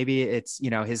plays, maybe it's,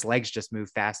 his legs just move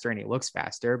faster and he looks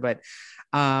faster, but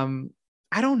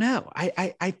I don't know.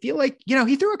 I feel like,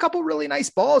 he threw a couple really nice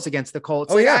balls against the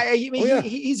Colts.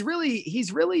 He's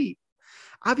really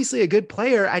obviously a good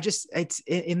player. It's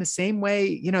in the same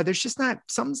way, there's just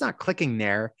something's not clicking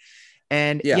there.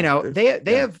 And, they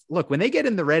have, look, when they get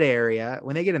in the red area,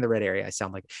 I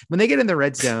sound like when they get in the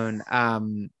red zone,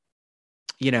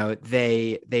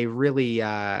 they really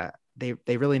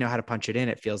know how to punch it in.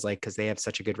 It feels like, cause they have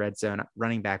such a good red zone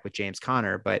running back with James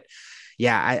Conner, but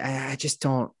I just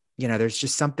don't, there's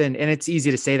just something, and it's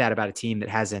easy to say that about a team that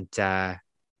hasn't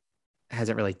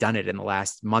really done it in the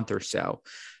last month or so.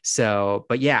 So,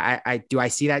 but I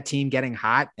see that team getting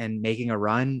hot and making a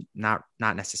run? Not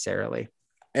necessarily.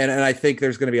 And I think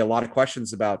there's going to be a lot of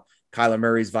questions about Kyler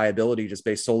Murray's viability just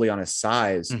based solely on his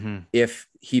size. If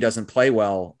he doesn't play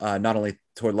well, not only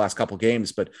toward the last couple of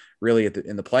games, but really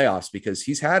in the playoffs, because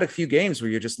he's had a few games where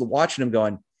you're just watching him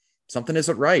going, something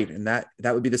isn't right. And that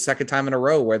would be the second time in a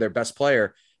row where their best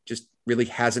player just really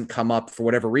hasn't come up, for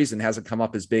whatever reason, hasn't come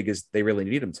up as big as they really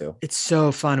need him to. It's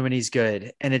so fun when he's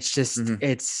good. And it's just,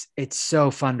 it's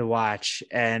so fun to watch.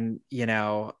 And,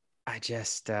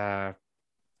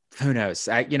 who knows?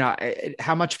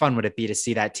 How much fun would it be to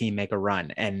see that team make a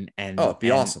run? And it'd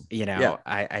be awesome.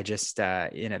 I just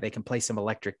they can play some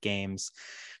electric games,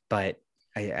 but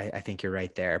I think you're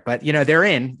right there. But they're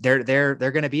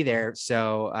going to be there.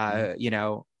 So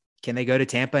can they go to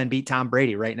Tampa and beat Tom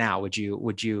Brady right now? Would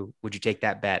you take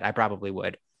that bet? I probably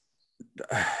would.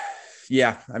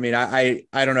 Yeah. I mean, I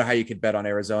don't know how you could bet on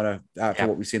Arizona after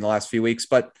what we've seen the last few weeks,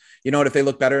 but what, if they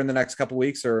look better in the next couple of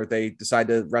weeks, or they decide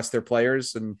to rest their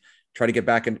players and try to get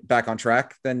back on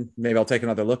track, then maybe I'll take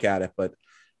another look at it. But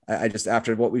I just,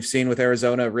 after what we've seen with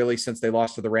Arizona, really since they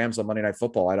lost to the Rams on Monday Night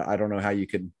Football, I don't know how you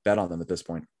could bet on them at this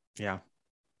point. Yeah.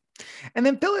 And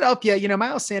then Philadelphia,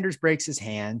 Miles Sanders breaks his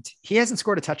hand. He hasn't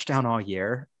scored a touchdown all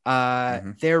year.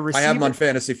 Their receiver, I have him on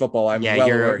fantasy football. I'm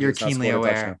you're keenly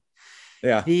aware.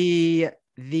 Yeah.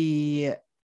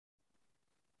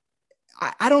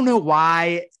 I don't know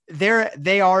why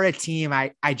they are a team.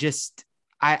 I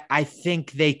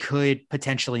think they could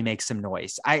potentially make some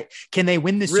noise. Can they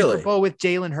win the Super Bowl with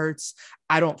Jalen Hurts?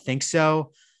 I don't think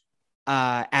so.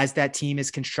 As that team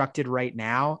is constructed right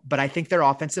now, but I think their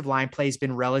offensive line play has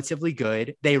been relatively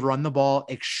good. They run the ball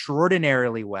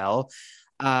extraordinarily well.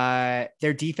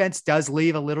 Their defense does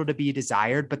leave a little to be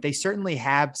desired, but they certainly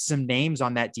have some names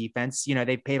on that defense.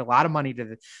 They've paid a lot of money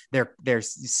to their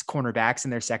cornerbacks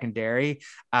and their secondary.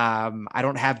 I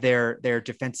don't have their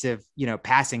defensive,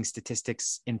 passing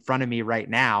statistics in front of me right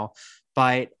now,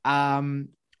 but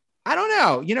I don't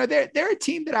know. They're a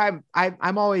team that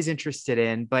I'm always interested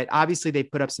in, but obviously they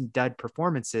put up some dud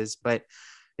performances, but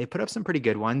they put up some pretty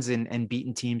good ones and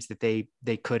beaten teams that they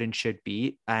could and should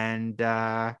beat. And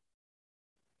they're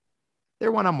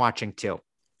one I'm watching too.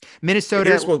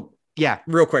 Minnesota.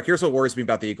 Real quick. Here's what worries me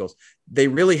about the Eagles. They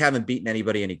really haven't beaten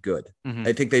anybody any good.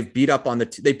 I think they've beat up on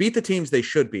they beat the teams they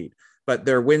should beat, but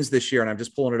their wins this year, and I'm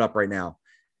just pulling it up right now: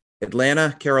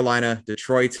 Atlanta, Carolina,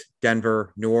 Detroit,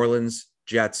 Denver, New Orleans,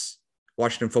 Jets,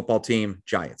 Washington football team,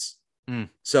 Giants.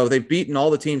 So they've beaten all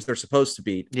the teams they're supposed to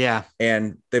beat. Yeah.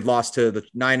 And they've lost to the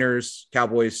Niners,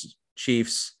 Cowboys,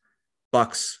 Chiefs,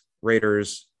 Bucks,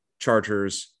 Raiders,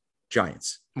 Chargers,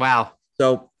 Giants. Wow.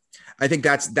 So I think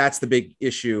that's the big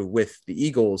issue with the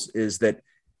Eagles, is that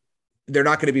they're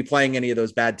not going to be playing any of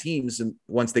those bad teams and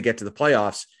once they get to the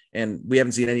playoffs. And we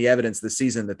haven't seen any evidence this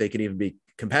season that they can even be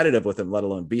competitive with them, let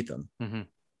alone beat them.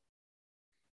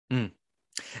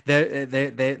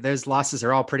 Those losses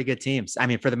are all pretty good teams. I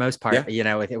mean, for the most part,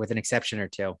 Yeah. with an exception or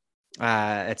two.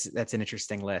 That's an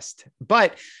interesting list,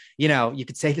 but you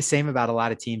could say the same about a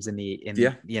lot of teams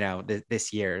Yeah.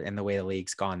 this year and the way the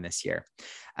league's gone this year.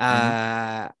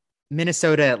 Mhm.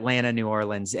 Minnesota, Atlanta, New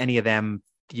Orleans, any of them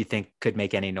you think could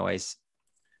make any noise?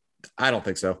 I don't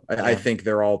think so. I Yeah. think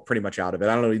they're all pretty much out of it.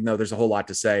 I don't even know there's a whole lot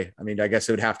to say. I mean, I guess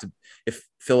it would have to, if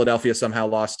Philadelphia somehow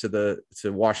lost to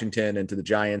Washington and to the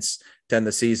Giants to end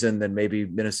the season, then maybe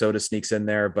Minnesota sneaks in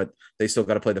there, but they still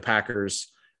got to play the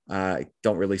Packers. I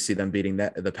don't really see them beating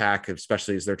the Pack,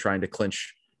 especially as they're trying to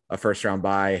clinch a first round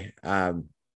bye. I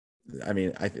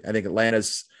mean, I think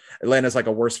Atlanta's like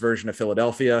a worse version of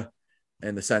Philadelphia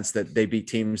in the sense that they beat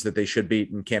teams that they should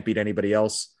beat and can't beat anybody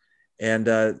else. And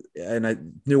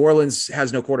New Orleans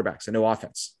has no quarterbacks and no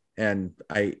offense. And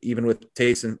even with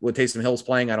Taysom Hill's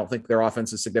playing, I don't think their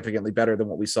offense is significantly better than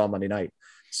what we saw Monday night.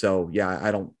 So yeah,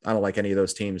 I don't like any of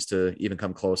those teams to even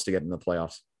come close to getting in the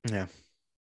playoffs. Yeah.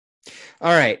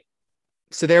 All right.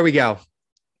 So there we go.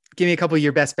 Give me a couple of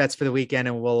your best bets for the weekend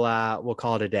and we'll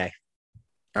call it a day.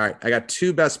 All right. I got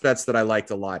two best bets that I liked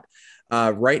a lot.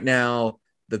 Right now,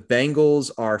 the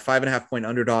Bengals are 5.5-point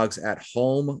underdogs at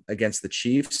home against the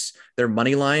Chiefs. Their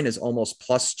money line is almost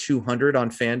plus 200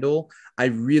 on FanDuel. I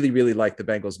really, really like the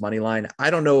Bengals money line. I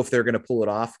don't know if they're going to pull it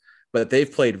off, but they've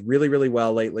played really, really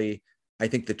well lately. I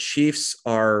think the Chiefs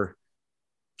are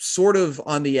sort of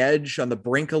on the edge, on the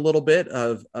brink a little bit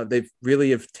of they've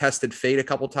really have tested fate a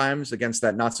couple times against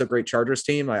that not so great Chargers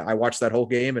team. I watched that whole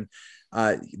game, and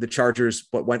the Chargers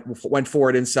went for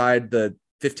it inside the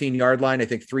 15-yard line, I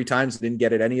think 3 times, didn't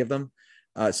get it any of them.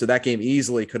 So that game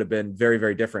easily could have been very,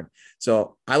 very different.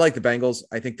 So I like the Bengals.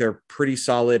 I think they're pretty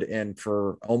solid. And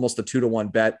for almost a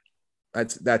 2-to-1 bet,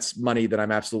 that's money that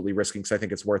I'm absolutely risking because I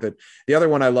think it's worth it. The other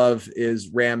one I love is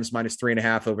Rams minus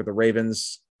 3.5 over the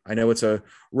Ravens. I know it's a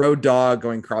road dog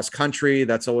going cross country.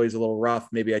 That's always a little rough.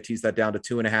 Maybe I tease that down to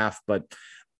 2.5, but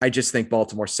I just think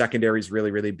Baltimore secondary is really,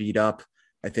 really beat up.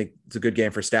 I think it's a good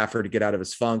game for Stafford to get out of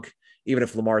his funk. Even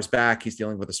if Lamar's back, he's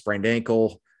dealing with a sprained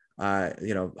ankle.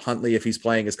 Huntley, if he's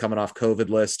playing, is coming off COVID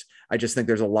list. I just think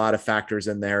there's a lot of factors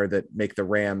in there that make the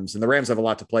Rams, and the Rams have a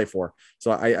lot to play for.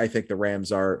 So I think the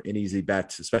Rams are an easy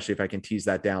bet, especially if I can tease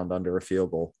that down to under a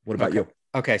field goal. What about you?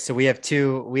 Okay, so we have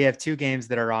two games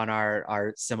that are on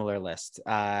our similar list.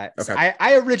 Okay. So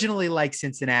I originally liked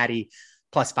Cincinnati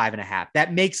plus 5.5.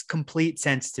 That makes complete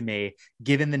sense to me,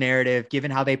 given the narrative,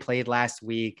 given how they played last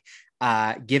week,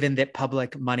 given that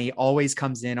public money always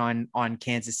comes in on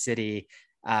Kansas City.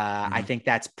 I think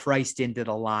that's priced into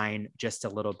the line just a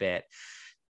little bit.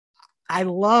 I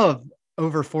love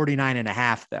over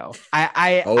 49.5 though.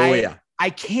 I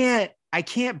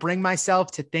can't bring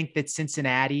myself to think that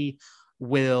Cincinnati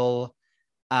will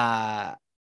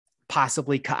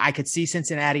possibly, I could see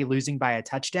Cincinnati losing by a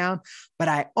touchdown, but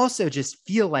I also just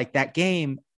feel like that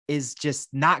game is just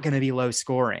not going to be low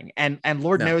scoring. And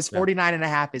Lord knows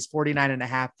 49.5 is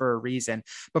 49.5 for a reason,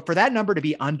 but for that number to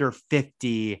be under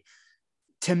 50,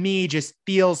 to me just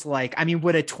feels like, I mean,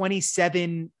 would a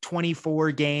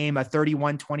 27-24 game, a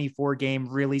 31-24 game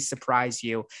really surprise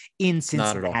you in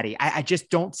Cincinnati? I just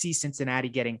don't see Cincinnati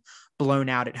getting blown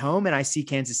out at home. And I see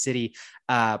Kansas City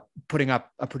putting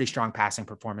up a pretty strong passing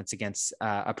performance against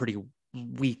a pretty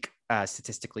weak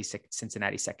statistically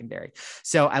Cincinnati secondary.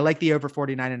 So I like the over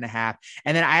 49.5.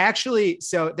 And then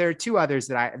so there are two others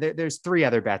there's 3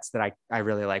 other bets that I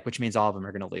really like, which means all of them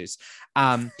are going to lose.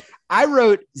 I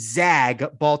wrote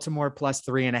Zag Baltimore plus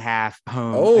 3.5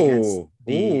 home against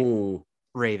the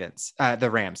Ravens,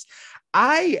 the Rams.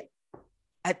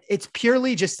 It's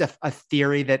purely just a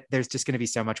theory that there's just going to be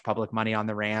so much public money on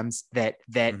the Rams that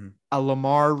a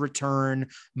Lamar return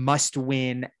must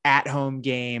win at home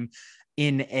game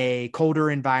in a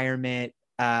colder environment.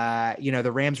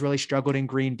 The Rams really struggled in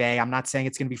Green Bay. I'm not saying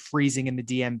it's going to be freezing in the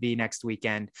DMV next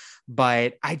weekend,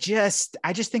 but I just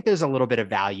think there's a little bit of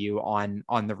value on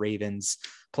the Ravens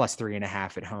plus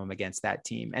 3.5 at home against that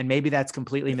team. And maybe that's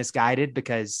completely misguided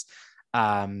because,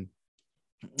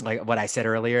 like what I said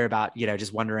earlier about,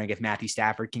 just wondering if Matthew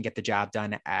Stafford can get the job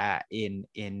done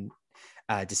in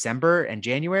December and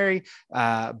January.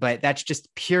 But that's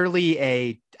just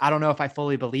purely I don't know if I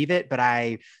fully believe it, but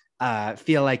I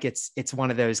feel like it's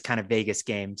one of those kind of Vegas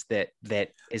games that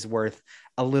is worth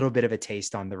a little bit of a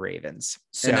taste on the Ravens.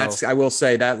 So, and I will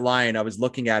say that line, I was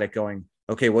looking at it going,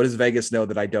 okay, what does Vegas know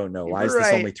that I don't know? Why is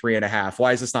this only 3.5?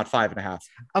 Why is this not 5.5?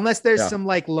 Unless there's some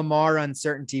like Lamar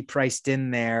uncertainty priced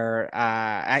in there.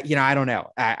 I don't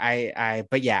know.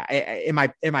 But yeah, am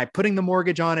I putting the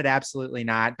mortgage on it? Absolutely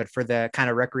not. But for the kind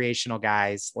of recreational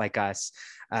guys like us,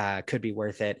 could be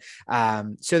worth it.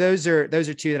 So those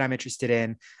are two that I'm interested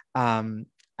in.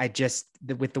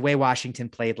 With the way Washington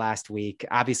played last week,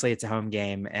 obviously it's a home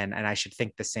game, and I should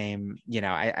think the same.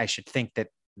 I should think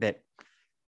that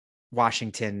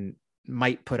Washington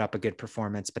might put up a good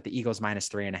performance, but the Eagles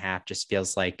 -3.5 just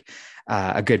feels like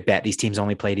a good bet. These teams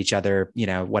only played each other,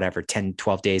 10,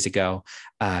 12 days ago,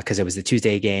 because it was the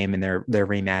Tuesday game and they're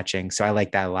rematching. So I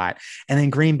like that a lot. And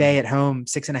then Green Bay at home,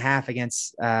 6.5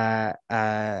 against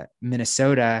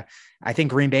Minnesota. I think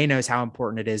Green Bay knows how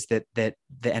important it is that the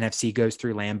NFC goes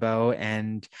through Lambeau,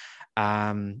 and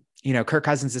Kirk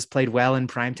Cousins has played well in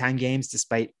primetime games,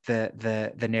 despite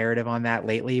the narrative on that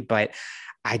lately. But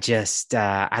I just,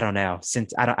 I don't know.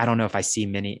 Since I don't know if I see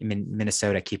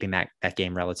Minnesota keeping that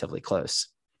game relatively close.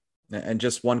 And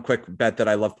just one quick bet that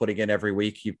I love putting in every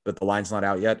week, but the line's not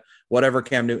out yet. Whatever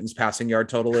Cam Newton's passing yard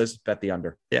total is, bet the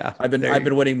under. Yeah, I've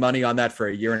been winning money on that for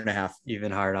a year and a half. You've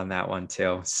been hard on that one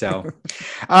too. So,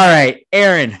 all right,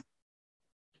 Aaron.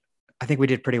 I think we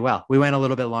did pretty well. We went a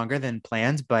little bit longer than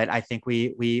planned, but I think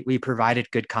we provided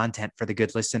good content for the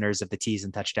good listeners of the Tees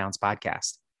and Touchdowns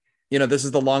podcast. This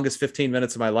is the longest 15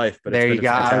 minutes of my life, but there you go.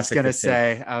 I was going to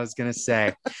say, all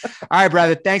right,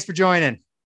 brother. Thanks for joining.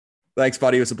 Thanks,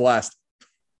 buddy. It was a blast.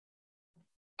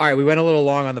 All right, we went a little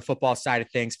long on the football side of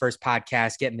things. First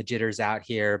podcast, getting the jitters out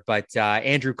here. But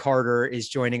Andrew Carter is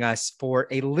joining us for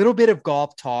a little bit of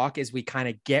golf talk as we kind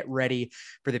of get ready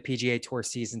for the PGA Tour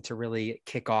season to really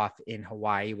kick off in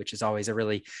Hawaii, which is always a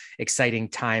really exciting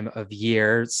time of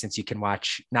year, since you can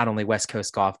watch not only West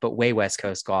Coast golf, but way West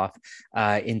Coast golf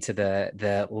into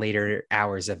the later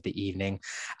hours of the evening.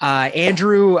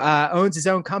 Andrew owns his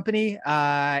own company.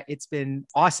 It's been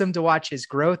awesome to watch his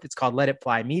growth. It's called Let It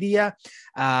Fly Media.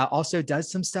 Also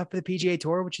does some stuff for the PGA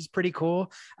Tour, which is pretty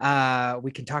cool.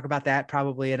 We can talk about that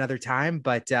probably another time,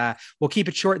 but we'll keep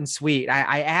it short and sweet.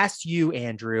 I asked you,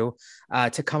 Andrew,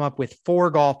 to come up with 4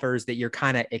 golfers that you're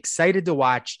kind of excited to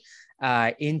watch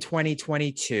in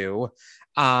 2022.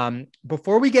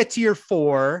 Before we get to your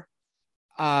 4,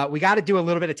 we got to do a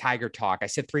little bit of Tiger talk. I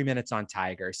said 3 minutes on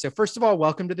Tiger. So first of all,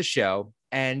 welcome to the show.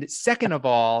 And second of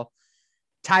all,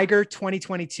 Tiger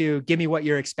 2022, give me what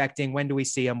you're expecting. When do we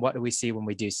see him? What do we see when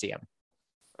we do see him?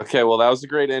 Okay, well, that was a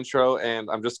great intro, and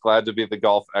I'm just glad to be the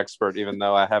golf expert, even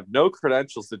though I have no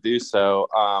credentials to do so.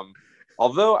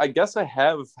 Although I guess I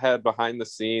have had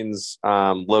behind-the-scenes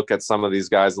look at some of these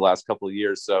guys the last couple of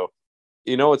years. So,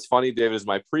 what's funny, David, is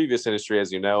my previous industry,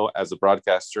 as you know, as a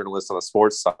broadcast journalist on the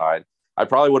sports side, I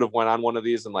probably would have went on one of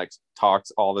these and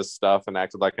talked all this stuff and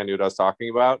acted like I knew what I was talking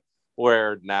about.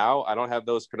 Where now I don't have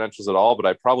those credentials at all, but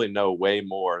I probably know way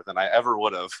more than I ever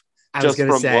would have just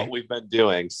from what we've been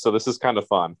doing. So this is kind of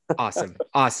fun. Awesome.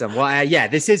 Well, yeah,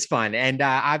 this is fun. And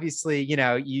obviously,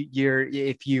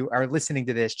 if you are listening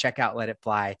to this, check out Let It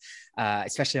Fly,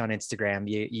 especially on Instagram.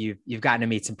 You've gotten to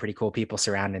meet some pretty cool people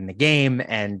surrounding the game.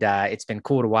 And it's been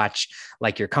cool to watch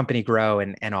your company grow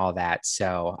and all that.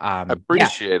 So I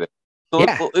appreciate it.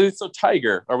 So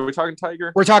Tiger, are we talking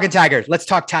Tiger? We're talking Tiger. Let's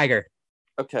talk Tiger.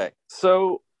 Okay,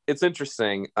 so it's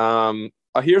interesting.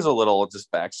 Here's a little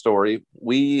just backstory.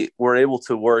 We were able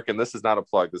to work, and this is not a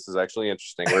plug. This is actually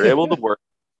interesting. We were able to work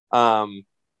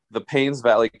the Paynes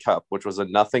Valley Cup, which was a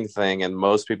nothing thing, and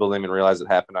most people didn't even realize it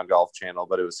happened on Golf Channel.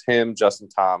 But it was him, Justin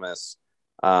Thomas,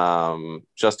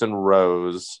 Justin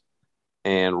Rose,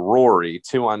 and Rory,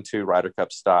 2-on-2 Ryder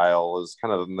Cup style. It was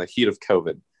kind of in the heat of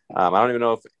COVID. I don't even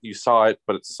know if you saw it,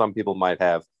 but some people might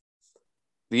have.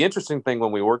 The interesting thing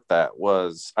when we worked that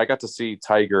was I got to see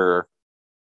Tiger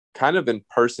kind of in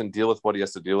person deal with what he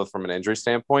has to deal with from an injury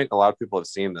standpoint. A lot of people have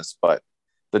seen this, but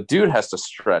the dude has to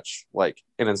stretch an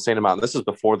insane amount. And this is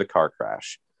before the car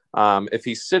crash. If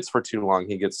he sits for too long,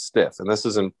 he gets stiff. And this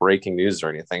isn't breaking news or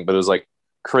anything, but it was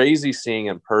crazy seeing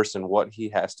in person what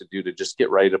he has to do to just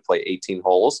get ready to play 18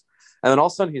 holes. And then all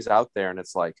of a sudden he's out there and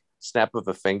it's snap of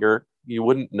a finger. You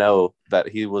wouldn't know that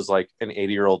he was an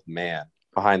 80-year-old man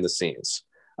behind the scenes.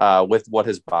 With what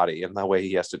his body and the way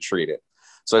he has to treat it.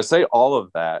 So I say all of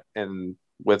that, and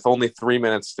with only 3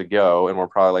 minutes to go, and we're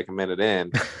probably a minute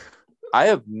in, I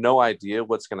have no idea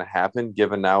what's going to happen,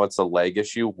 given now it's a leg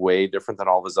issue, way different than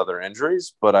all of his other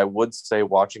injuries. But I would say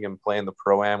watching him play in the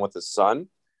Pro-Am with his son,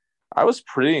 I was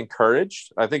pretty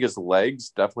encouraged. I think his legs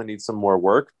definitely need some more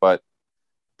work, but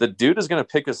the dude is going to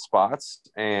pick his spots,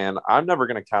 and I'm never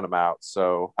going to count him out.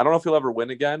 So I don't know if he'll ever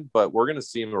win again, but we're going to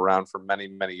see him around for many,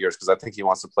 many years because I think he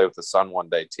wants to play with the son one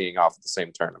day, teeing off at the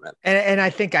same tournament. And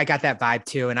I think I got that vibe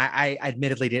too. And I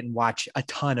admittedly didn't watch a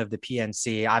ton of the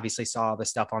PNC. Obviously saw all the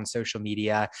stuff on social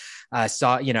media.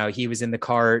 Saw, he was in the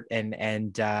cart and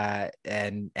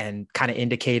kind of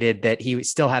indicated that he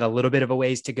still had a little bit of a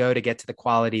ways to go to get to the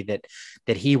quality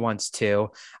that he wants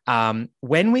to.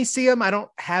 When we see him, I don't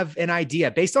have an idea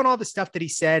based on all the stuff that he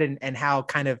said and how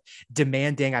kind of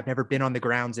demanding. I've never been on the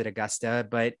grounds at Augusta,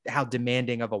 but how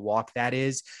demanding of a walk that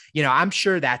is. I'm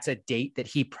sure that's a date that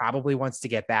he probably wants to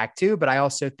get back to, but I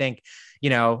also think,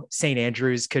 St.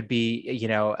 Andrews could be,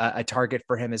 a target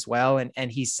for him as well. And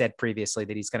he said previously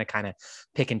that he's going to kind of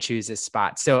pick and choose his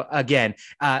spot. So again,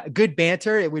 good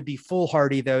banter. It would be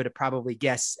foolhardy though, to probably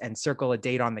guess and circle a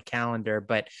date on the calendar,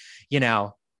 but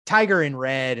Tiger in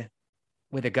red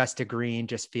with Augusta green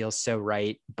just feels so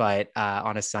right, but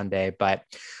on a Sunday, but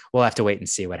we'll have to wait and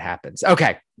see what happens.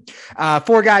 Okay.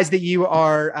 4 guys that you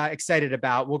are excited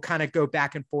about. We'll kind of go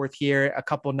back and forth here, a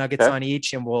couple nuggets on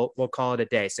each, and we'll call it a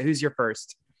day. So who's your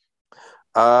first?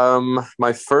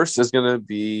 My first is going to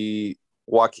be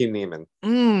Joaquin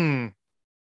Niemann.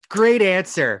 Great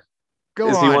answer.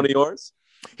 Is he one of yours?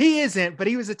 He isn't, but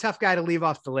he was a tough guy to leave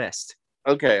off the list.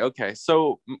 Okay.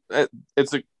 So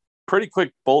it's a pretty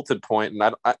quick bolted point,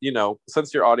 and I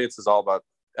since your audience is all about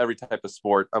every type of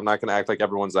sport, I'm not going to act like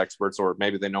everyone's experts, or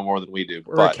maybe they know more than we do.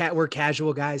 We're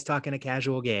casual guys talking a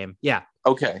casual game. Yeah.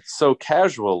 Okay. So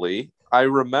casually, I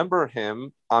remember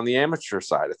him on the amateur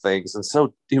side of things, and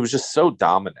so he was just so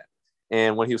dominant.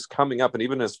 And when he was coming up, and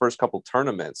even his first couple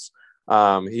tournaments,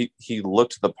 he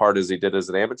looked the part as he did as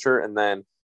an amateur, and then.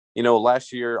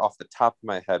 Last year off the top of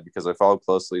my head, because I followed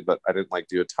closely, but I didn't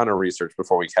do a ton of research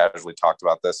before we casually talked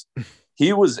about this.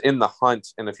 He was in the hunt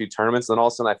in a few tournaments. And all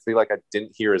of a sudden I feel like I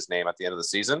didn't hear his name at the end of the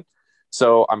season.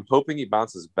 So I'm hoping he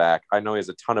bounces back. I know he has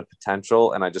a ton of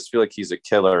potential, and I just feel like he's a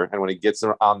killer. And when he gets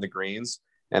on the greens,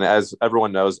 and as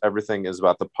everyone knows, everything is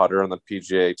about the putter on the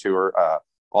PGA Tour.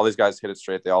 All these guys hit it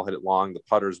straight. They all hit it long. The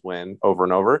putters win over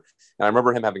and over. And I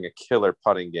remember him having a killer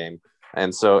putting game.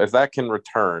 And so if that can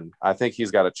return, I think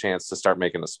he's got a chance to start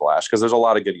making a splash because there's a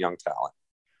lot of good young talent.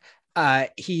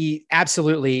 He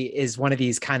absolutely is one of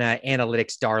these kind of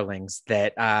analytics darlings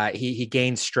that he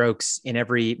gains strokes in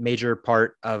every major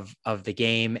part of the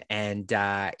game. And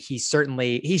he's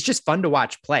just fun to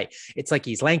watch play. It's like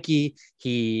he's lanky.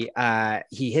 He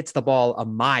hits the ball a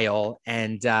mile,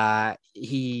 and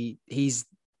he's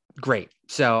great.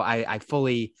 So I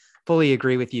fully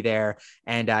agree with you there.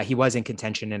 And he was in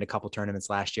contention in a couple tournaments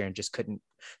last year and just couldn't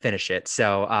finish it.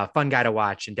 So fun guy to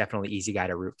watch and definitely easy guy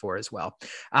to root for as well.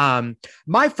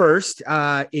 My first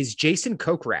is Jason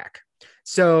Kokrak.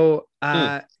 So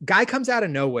guy comes out of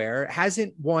nowhere,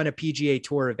 hasn't won a PGA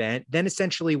Tour event, then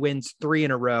essentially wins 3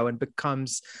 in a row and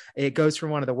it goes from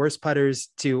one of the worst putters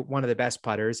to one of the best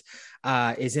putters,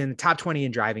 is in the top 20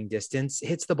 in driving distance,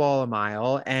 hits the ball a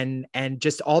mile, and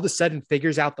just all of a sudden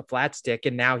figures out the flat stick.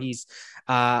 And now he's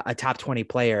a top 20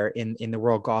 player in the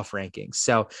world golf rankings.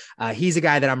 So he's a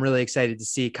guy that I'm really excited to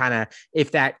see kind of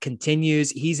if that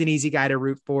continues. He's an easy guy to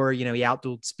root for. He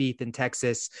outdueled Spieth in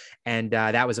Texas, and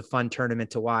that was a fun tournament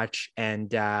to watch.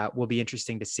 And will be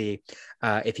interesting to see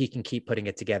if he can keep putting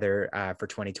it together for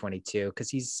 2022, because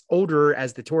he's older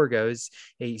as the tour goes.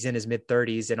 He's in his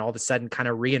mid-30s, and all of a sudden kind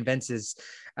of reinvents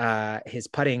his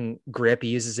putting grip. He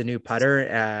uses a new putter,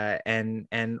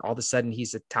 and all of a sudden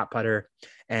he's a top putter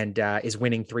and is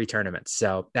winning 3 tournaments.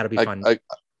 So that'll be fun.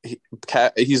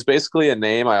 He's basically a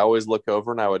name I always look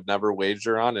over and I would never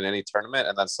wager on in any tournament.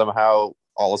 And then somehow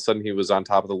all of a sudden he was on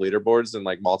top of the leaderboards in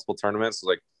multiple tournaments.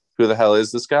 Like, who the hell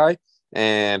is this guy?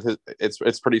 And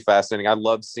it's pretty fascinating. I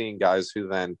love seeing guys who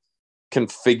then can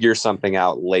figure something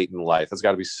out late in life. It's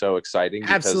got to be so exciting.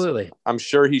 Absolutely. I'm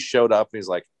sure he showed up and he's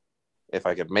like, if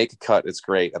I could make a cut, it's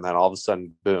great. And then all of a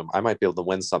sudden, boom, I might be able to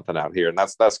win something out here. And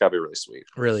that's got to be really sweet.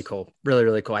 Really cool. Really,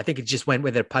 really cool. I think it just went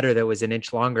with a putter that was an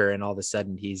inch longer, and all of a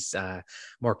sudden he's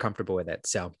more comfortable with it.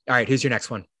 So, all right, who's your next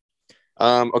one?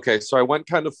 Okay, so I went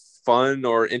kind of fun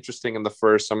or interesting in the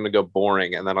first. I'm going to go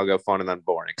boring, and then I'll go fun and then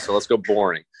boring. So let's go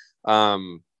boring.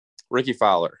 Ricky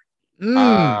Fowler.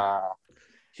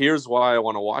 Here's why I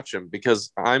want to watch him,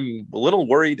 because I'm a little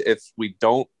worried if we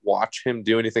don't watch him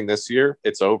do anything this year,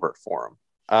 it's over for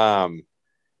him.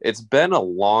 It's been a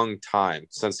long time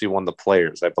since he won the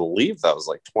Players. I believe that was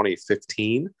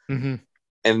 2015,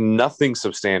 and nothing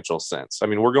substantial since. I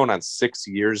mean, we're going on 6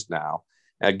 years now.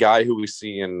 A guy who we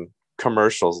see in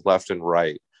commercials left and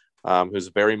right, who's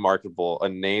very marketable, a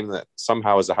name that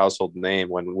somehow is a household name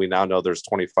when we now know there's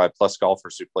 25 plus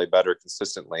golfers who play better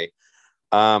consistently.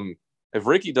 If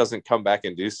Ricky doesn't come back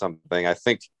and do something, I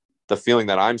think the feeling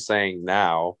that I'm saying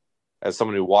now, as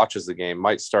someone who watches the game,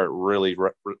 might start really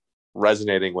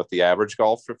resonating with the average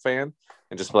golfer fan,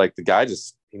 and just be like, the guy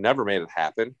he never made it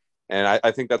happen. And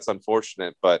I think that's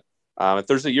unfortunate. But if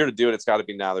there's a year to do it, it's got to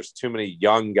be now. There's too many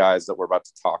young guys that we're about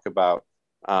to talk about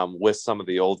with some of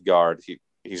the old guard.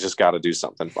 He's just got to do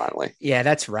something finally. Yeah,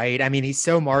 that's right. I mean, he's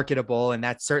so marketable, and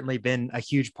that's certainly been a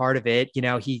huge part of it.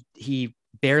 He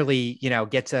barely,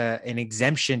 gets an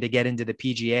exemption to get into the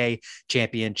PGA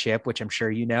championship, which I'm sure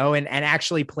and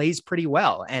actually plays pretty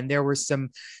well. And there were some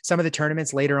of the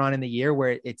tournaments later on in the year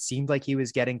where it seemed like he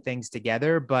was getting things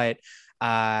together, but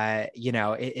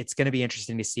it's going to be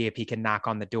interesting to see if he can knock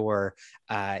on the door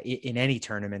in any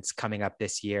tournaments coming up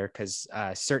this year, because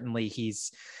certainly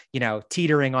he's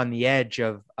teetering on the edge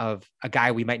of a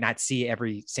guy we might not see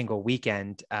every single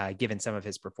weekend given some of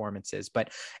his performances,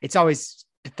 but it's always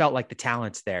felt like the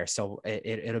talent's there. So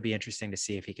it'll be interesting to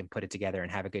see if he can put it together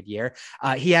and have a good year.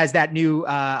 He has that new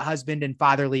husband and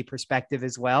fatherly perspective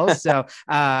as well. So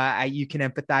you can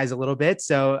empathize a little bit.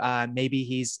 So maybe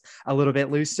he's a little bit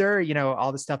looser,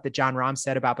 all the stuff that John Rahm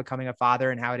said about becoming a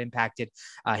father and how it impacted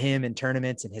him in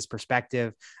tournaments and his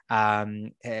perspective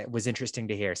was interesting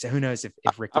to hear. So who knows if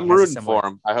Ricky I'm rooting for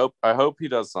him. I hope he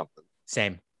does something.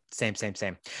 Same.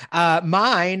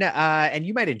 Mine, and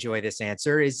you might enjoy this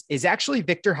answer, is actually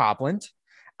Victor Hovland.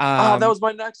 That was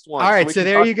my next one. All right, so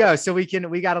there you go. So we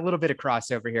got a little bit of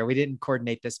crossover here. We didn't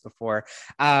coordinate this before.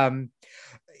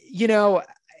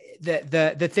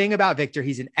 The thing about Victor,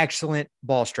 he's an excellent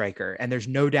ball striker, and there's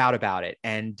no doubt about it.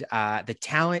 And the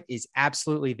talent is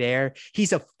absolutely there.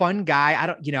 He's a fun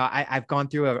guy. I've gone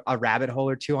through a rabbit hole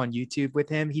or two on YouTube with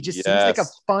him. He just seems like a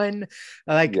fun,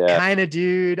 kind of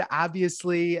dude.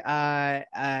 Obviously,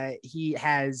 he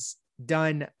has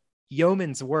done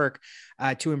yeoman's work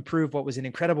to improve what was an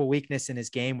incredible weakness in his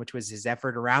game, which was his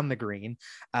effort around the green.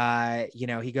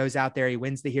 He goes out there, he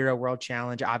wins the Hero World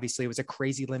Challenge. Obviously, it was a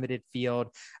crazy limited field,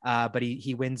 but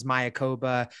he wins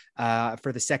Mayakoba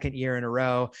for the second year in a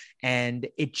row. And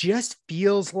it just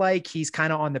feels like he's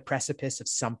kind of on the precipice of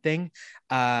something.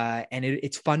 And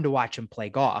it's fun to watch him play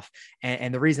golf.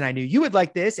 And the reason I knew you would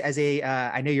like this,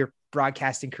 I know your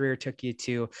broadcasting career took you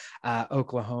to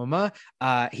Oklahoma.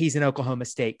 He's an Oklahoma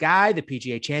State guy. The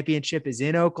PGA Championship is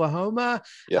in Oklahoma,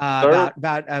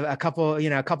 about a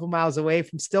couple miles away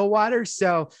from Stillwater.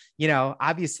 So,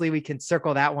 obviously we can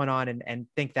circle that one on and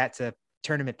think that's a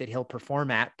tournament that he'll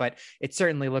perform at, but it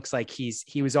certainly looks like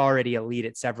he was already elite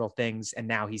at several things, and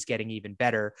now he's getting even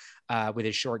better with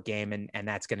his short game, and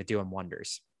that's going to do him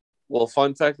wonders. Well,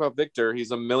 fun fact about Victor,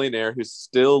 he's a millionaire who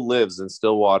still lives in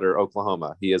Stillwater,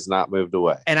 Oklahoma. He has not moved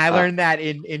away. And I learned that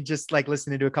in just like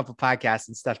listening to a couple podcasts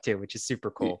and stuff too, which is super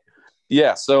cool.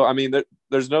 Yeah. So, I mean,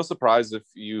 there's no surprise if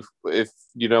you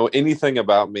know anything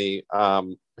about me,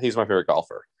 he's my favorite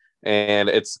golfer. And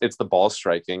it's the ball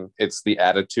striking. It's the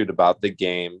attitude about the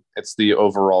game. It's the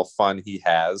overall fun he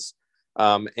has.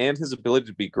 And his ability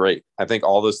to be great. I think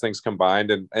all those things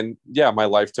combined, and yeah, my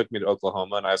life took me to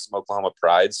Oklahoma, and I have some Oklahoma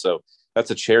pride, so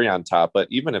that's a cherry on top. But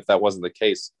even if that wasn't the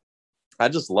case, I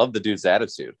just love the dude's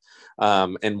attitude.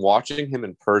 And watching him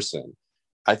in person,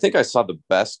 I think I saw the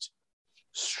best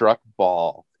struck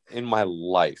ball in my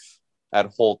life at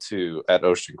hole 2 at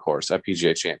Ocean Course at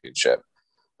PGA Championship.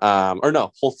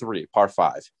 Hole 3, par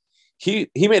 5. He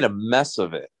made a mess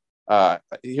of it.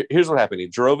 Here's what happened. He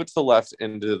drove it to the left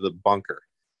into the bunker.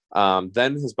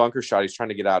 Then his bunker shot, he's trying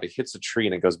to get out. He hits a tree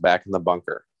and it goes back in the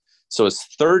bunker. So his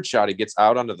third shot, he gets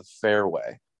out onto the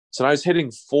fairway. So now he's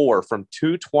hitting 4 from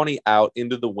 220 out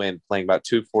into the wind, playing about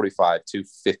 245,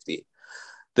 250.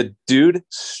 The dude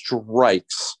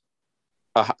strikes.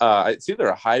 It's either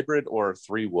a hybrid or a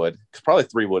 3-wood. Probably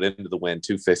 3-wood into the wind,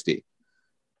 250.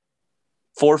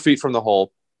 4 feet from the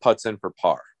hole, putts in for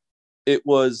par. It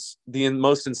was the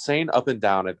most insane up and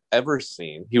down I've ever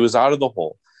seen. He was out of the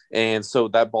hole. And so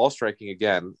that ball striking,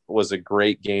 again, was a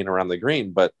great gain around the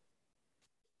green. But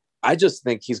I just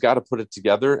think he's got to put it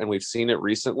together. And we've seen it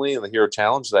recently in the Hero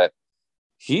Challenge that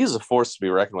he's a force to be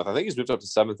reckoned with. I think he's moved up to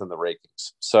 7th in the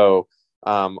rankings. So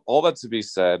all that to be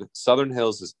said, Southern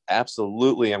Hills is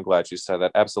absolutely, I'm glad you said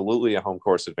that, absolutely a home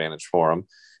course advantage for him.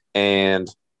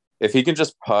 And if he can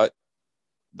just putt,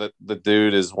 the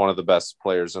dude is one of the best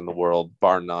players in the world,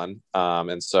 bar none.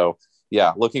 And so,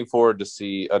 yeah, looking forward to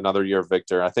see another year of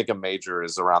Victor. I think a major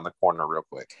is around the corner real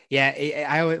quick.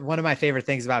 Yeah, one of my favorite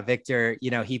things about Victor,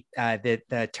 he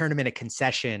the tournament at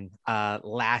Concession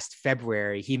last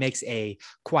February, he makes a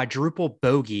quadruple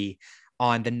bogey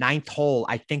on the 9th hole,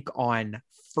 I think on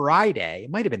Friday.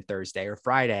 It might have been Thursday or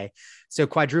Friday. So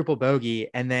quadruple bogey.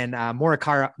 And then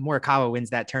Morikawa wins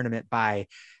that tournament by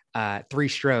 3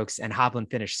 strokes, and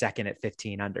Hovland finished second at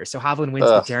 15 under. So Hovland wins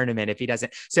the tournament if he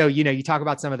doesn't. So, you talk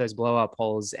about some of those blow up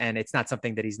holes, and it's not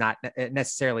something that he's not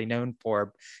necessarily known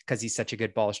for because he's such a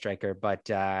good ball striker. But,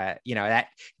 that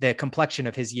the complexion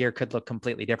of his year could look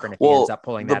completely different if he ends up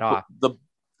pulling that off.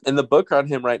 And the book on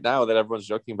him right now that everyone's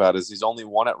joking about is he's only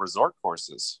won at resort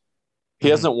courses. He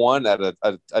hasn't won at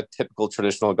a typical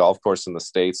traditional golf course in the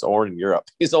States or in Europe.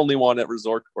 He's only won at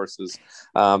resort courses.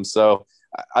 So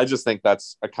I just think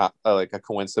that's a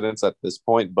coincidence at this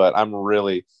point, but I'm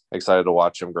really excited to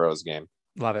watch him grow his game.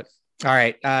 Love it. All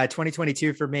right.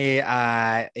 2022 for me,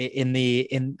 I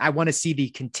want to see the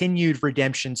continued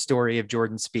redemption story of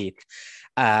Jordan Spieth.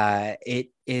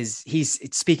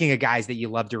 He's speaking of guys that you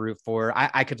love to root for.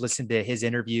 I could listen to his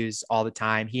interviews all the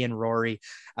time. He and Rory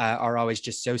are always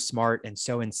just so smart and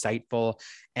so insightful.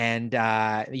 And,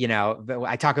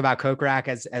 I talk about Kokrak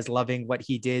as loving what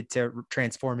he did to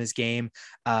transform his game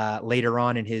later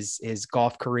on in his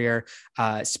golf career.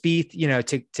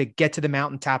 Spieth, to get to the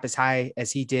mountaintop as high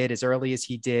as he did, as early as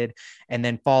he did, and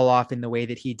then fall off in the way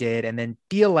that he did, and then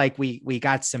feel like we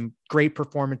got some great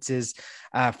performances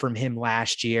from him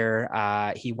last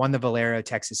year. He won the Valero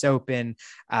Texas Open.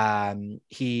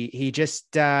 He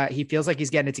feels like he's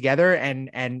getting it together,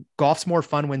 and golf's more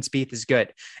fun when Spieth is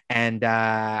good. And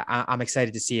I'm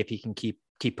excited to see if he can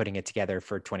keep putting it together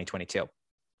for 2022.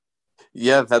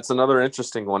 Yeah, that's another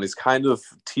interesting one. He's kind of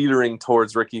teetering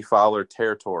towards Ricky Fowler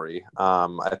territory.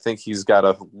 I think he's got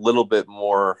a little bit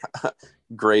more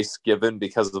grace given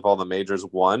because of all the majors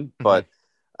won, but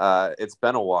it's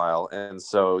been a while. And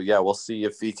so, yeah, we'll see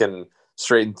if he can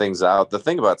straighten things out. The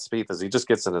thing about Spieth is he just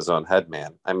gets in his own head,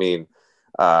 man. I mean,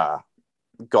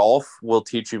 golf will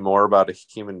teach you more about a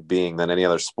human being than any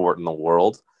other sport in the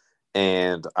world.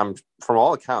 And from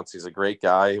all accounts, he's a great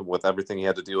guy with everything he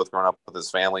had to deal with growing up with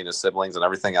his family and his siblings and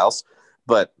everything else.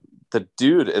 But the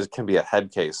dude can be a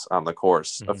head case on the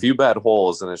course. A few bad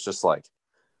holes, and it's just like,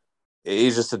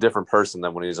 he's just a different person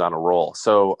than when he's on a roll.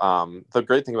 So the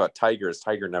great thing about Tiger is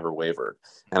Tiger never wavered.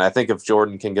 And I think if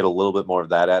Jordan can get a little bit more of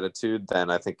that attitude, then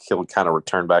I think he'll kind of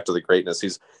return back to the greatness.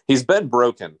 He's been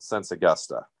broken since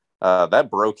Augusta. That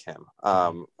broke him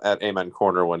at Amen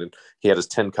Corner when he had his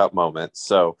Tin Cup moment.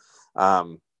 So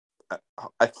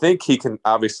I think he can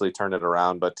obviously turn it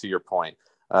around, but to your point,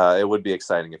 it would be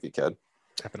exciting if he could.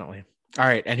 Definitely. All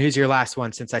right. And who's your last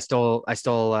one, since I stole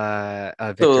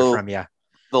a Victor from you?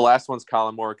 The last one's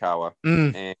Colin Morikawa.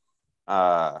 And,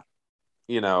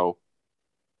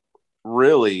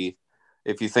 really,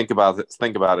 if you think about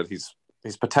it,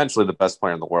 he's potentially the best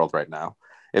player in the world right now.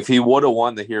 If he would have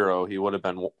won the Hero, he would have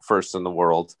been first in the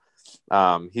world.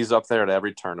 He's up there at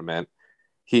every tournament.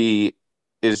 He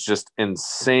is just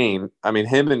insane. I mean,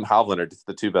 him and Hovland are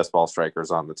the two best ball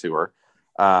strikers on the tour.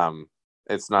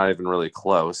 It's not even really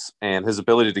close. And his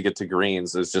ability to get to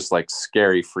greens is just like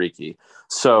scary freaky.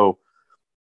 So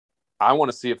I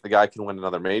want to see if the guy can win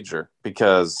another major,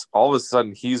 because all of a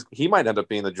sudden he might end up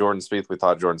being the Jordan Spieth we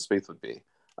thought Jordan Spieth would be.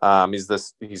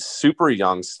 He's super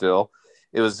young still.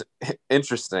 It was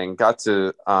interesting. Got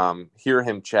to hear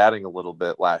him chatting a little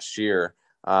bit last year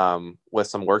with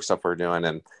some work stuff we're doing,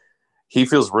 and he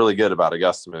feels really good about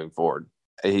Augusta moving forward.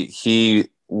 He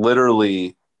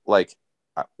literally, like,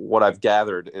 what I've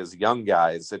gathered is young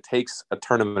guys, it takes a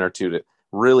tournament or two to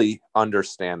really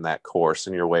understand that course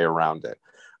and your way around it.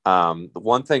 The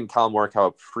one thing Colin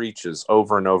Morikawa preaches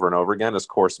over and over and over again is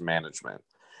course management.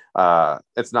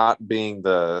 It's not being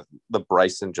the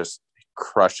Bryson just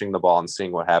crushing the ball and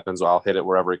seeing what happens. I'll hit it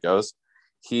wherever it goes.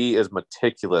 He is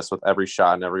meticulous with every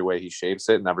shot and every way he shapes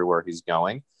it and everywhere he's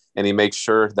going. And he makes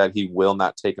sure that he will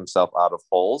not take himself out of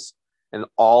holes. And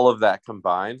all of that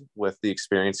combined with the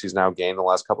experience he's now gained the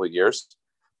last couple of years,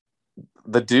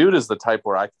 the dude is the type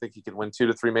where I think he could win 2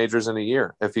 to 3 majors in a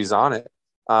year if he's on it.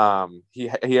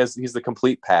 He's the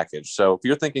complete package. So if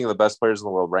you're thinking of the best players in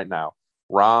the world right now,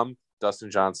 Rahm, Dustin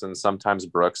Johnson, sometimes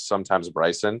Brooks, sometimes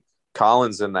Bryson,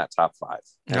 Colin's in that top 5.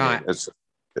 I mean,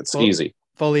 it's easy.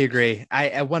 Fully agree.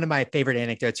 One of my favorite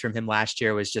anecdotes from him last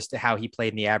year was just how he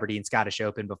played in the Aberdeen Scottish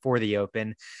Open before the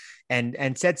Open,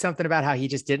 and said something about how he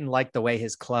just didn't like the way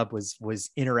his club was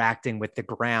interacting with the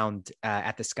ground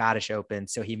at the Scottish Open.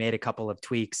 So he made a couple of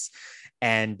tweaks,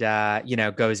 and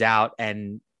goes out,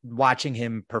 and watching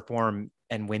him perform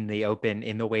and win the Open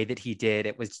in the way that he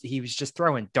did, he was just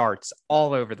throwing darts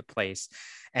all over the place.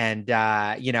 And,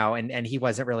 and he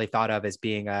wasn't really thought of as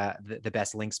being the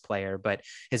best links player, but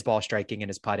his ball striking and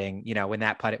his putting, when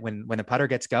the putter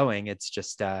gets going, it's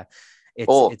just,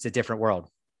 it's a different world.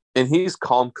 And he's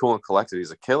calm, cool, and collected.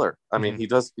 He's a killer. I mean,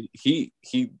 Mm-hmm.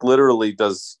 he literally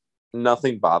does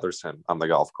nothing bothers him on the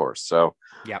golf course. So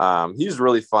Yeah. he's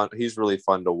really fun. He's really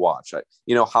fun to watch.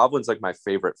 Hovland's like my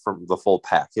favorite from the full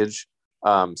package.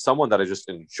 Someone that I just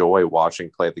enjoy watching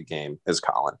play the game is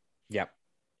Colin. Yep.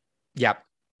 Yep.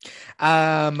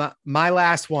 My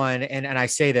last one, and I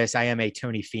say this, I am a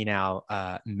Tony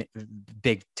Finau,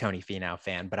 big Tony Finau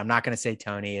fan, but I'm not going to say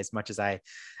Tony as much as I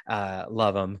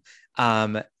love him.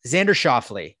 Xander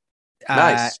Schauffele.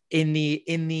 Nice. In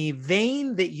the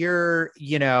vein that you're,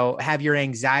 have your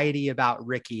anxiety about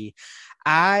Ricky,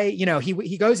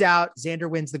 he goes out, Xander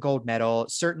wins the gold medal.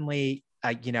 Certainly,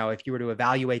 if you were to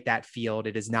evaluate that field,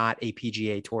 it is not a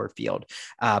PGA Tour field,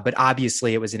 but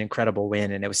obviously it was an incredible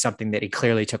win, and it was something that he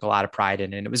clearly took a lot of pride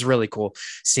in, and it was really cool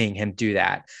seeing him do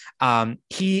that.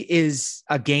 He is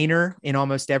a gainer in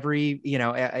almost every,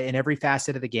 in every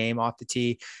facet of the game, off the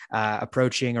tee,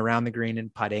 approaching, around the green,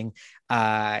 and putting.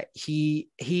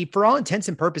 He, for all intents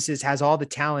and purposes, has all the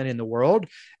talent in the world.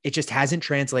 It just hasn't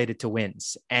translated to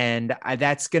wins. And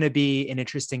that's going to be an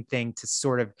interesting thing to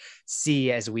sort of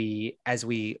see as we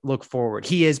look forward.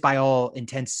 He is, by all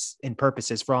intents and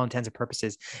purposes,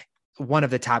 one of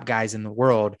the top guys in the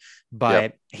world,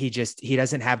 but he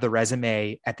doesn't have the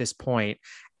resume at this point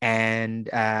and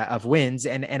of wins.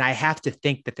 And I have to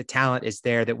think that the talent is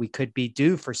there, that we could be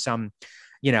due for some,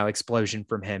 explosion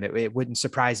from him. It wouldn't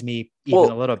surprise me even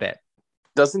a little bit.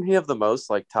 Doesn't he have the most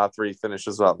like top 3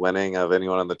 finishes without winning of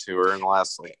anyone on the tour in the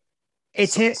last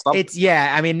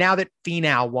yeah. I mean, now that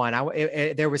Finau won,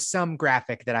 there was some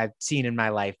graphic that I've seen in my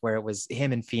life where it was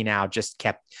him and Finau just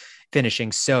kept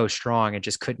finishing so strong and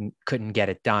just couldn't get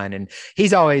it done. And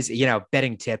he's always,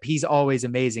 betting tip, he's always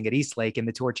amazing at East Lake in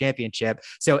the Tour Championship.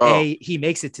 So he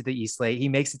makes it to the East Lake, he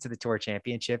makes it to the Tour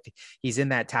Championship. He's in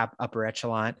that top upper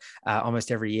echelon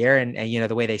almost every year. And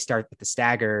the way they start with the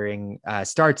staggering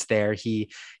starts there, he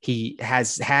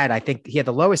has had, I think he had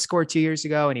the lowest score 2 years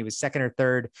ago, and he was second or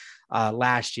third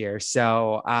last year.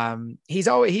 So he's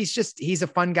a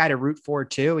fun guy to root for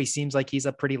too. He seems like he's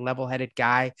a pretty level-headed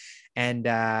guy, and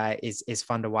is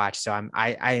fun to watch. So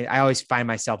I always find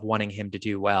myself wanting him to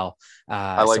do well.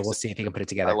 So we'll see if he can put it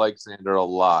together. I like Xander a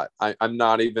lot. I'm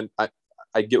not even,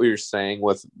 I get what you're saying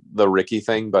with the Ricky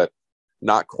thing, but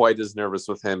not quite as nervous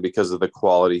with him because of the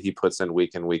quality he puts in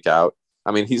week in, week out.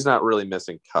 I mean, he's not really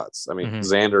missing cuts. I mean,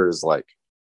 Xander is like,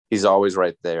 he's always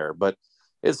right there, but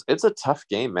it's a tough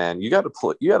game, man. You got to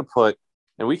put,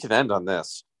 and we can end on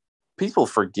this. People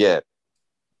forget.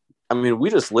 I mean, we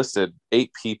just listed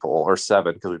 8 people, or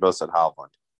 7, because we both said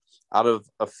Hovland, out of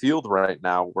a field right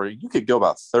now where you could go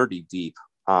about 30 deep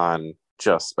on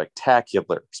just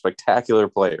spectacular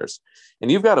players. And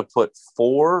you've got to put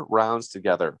 4 rounds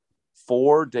together,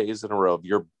 4 days in a row of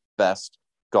your best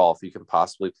golf you can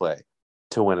possibly play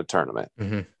to win a tournament.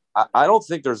 I don't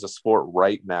think there's a sport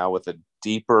right now with a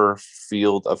deeper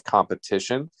field of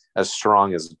competition as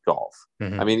strong as golf.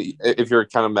 I mean, if you're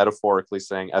kind of metaphorically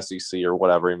saying SEC or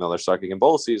whatever, even though they're sucking in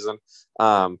bowl season,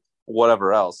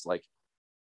 whatever else, like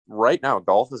right now,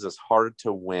 golf is as hard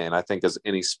to win, I think, as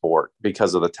any sport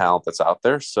because of the talent that's out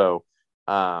there. So,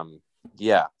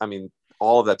 yeah, I mean,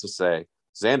 all of that to say,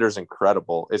 Xander's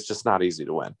incredible. It's just not easy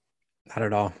to win. Not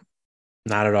at all.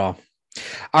 Not at all.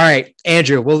 All right,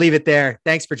 Andrew, we'll leave it there.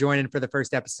 Thanks for joining for the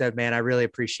first episode, man. I really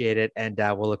appreciate it. And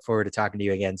we'll look forward to talking to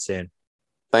you again soon.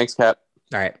 Thanks, Kat.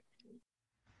 All right.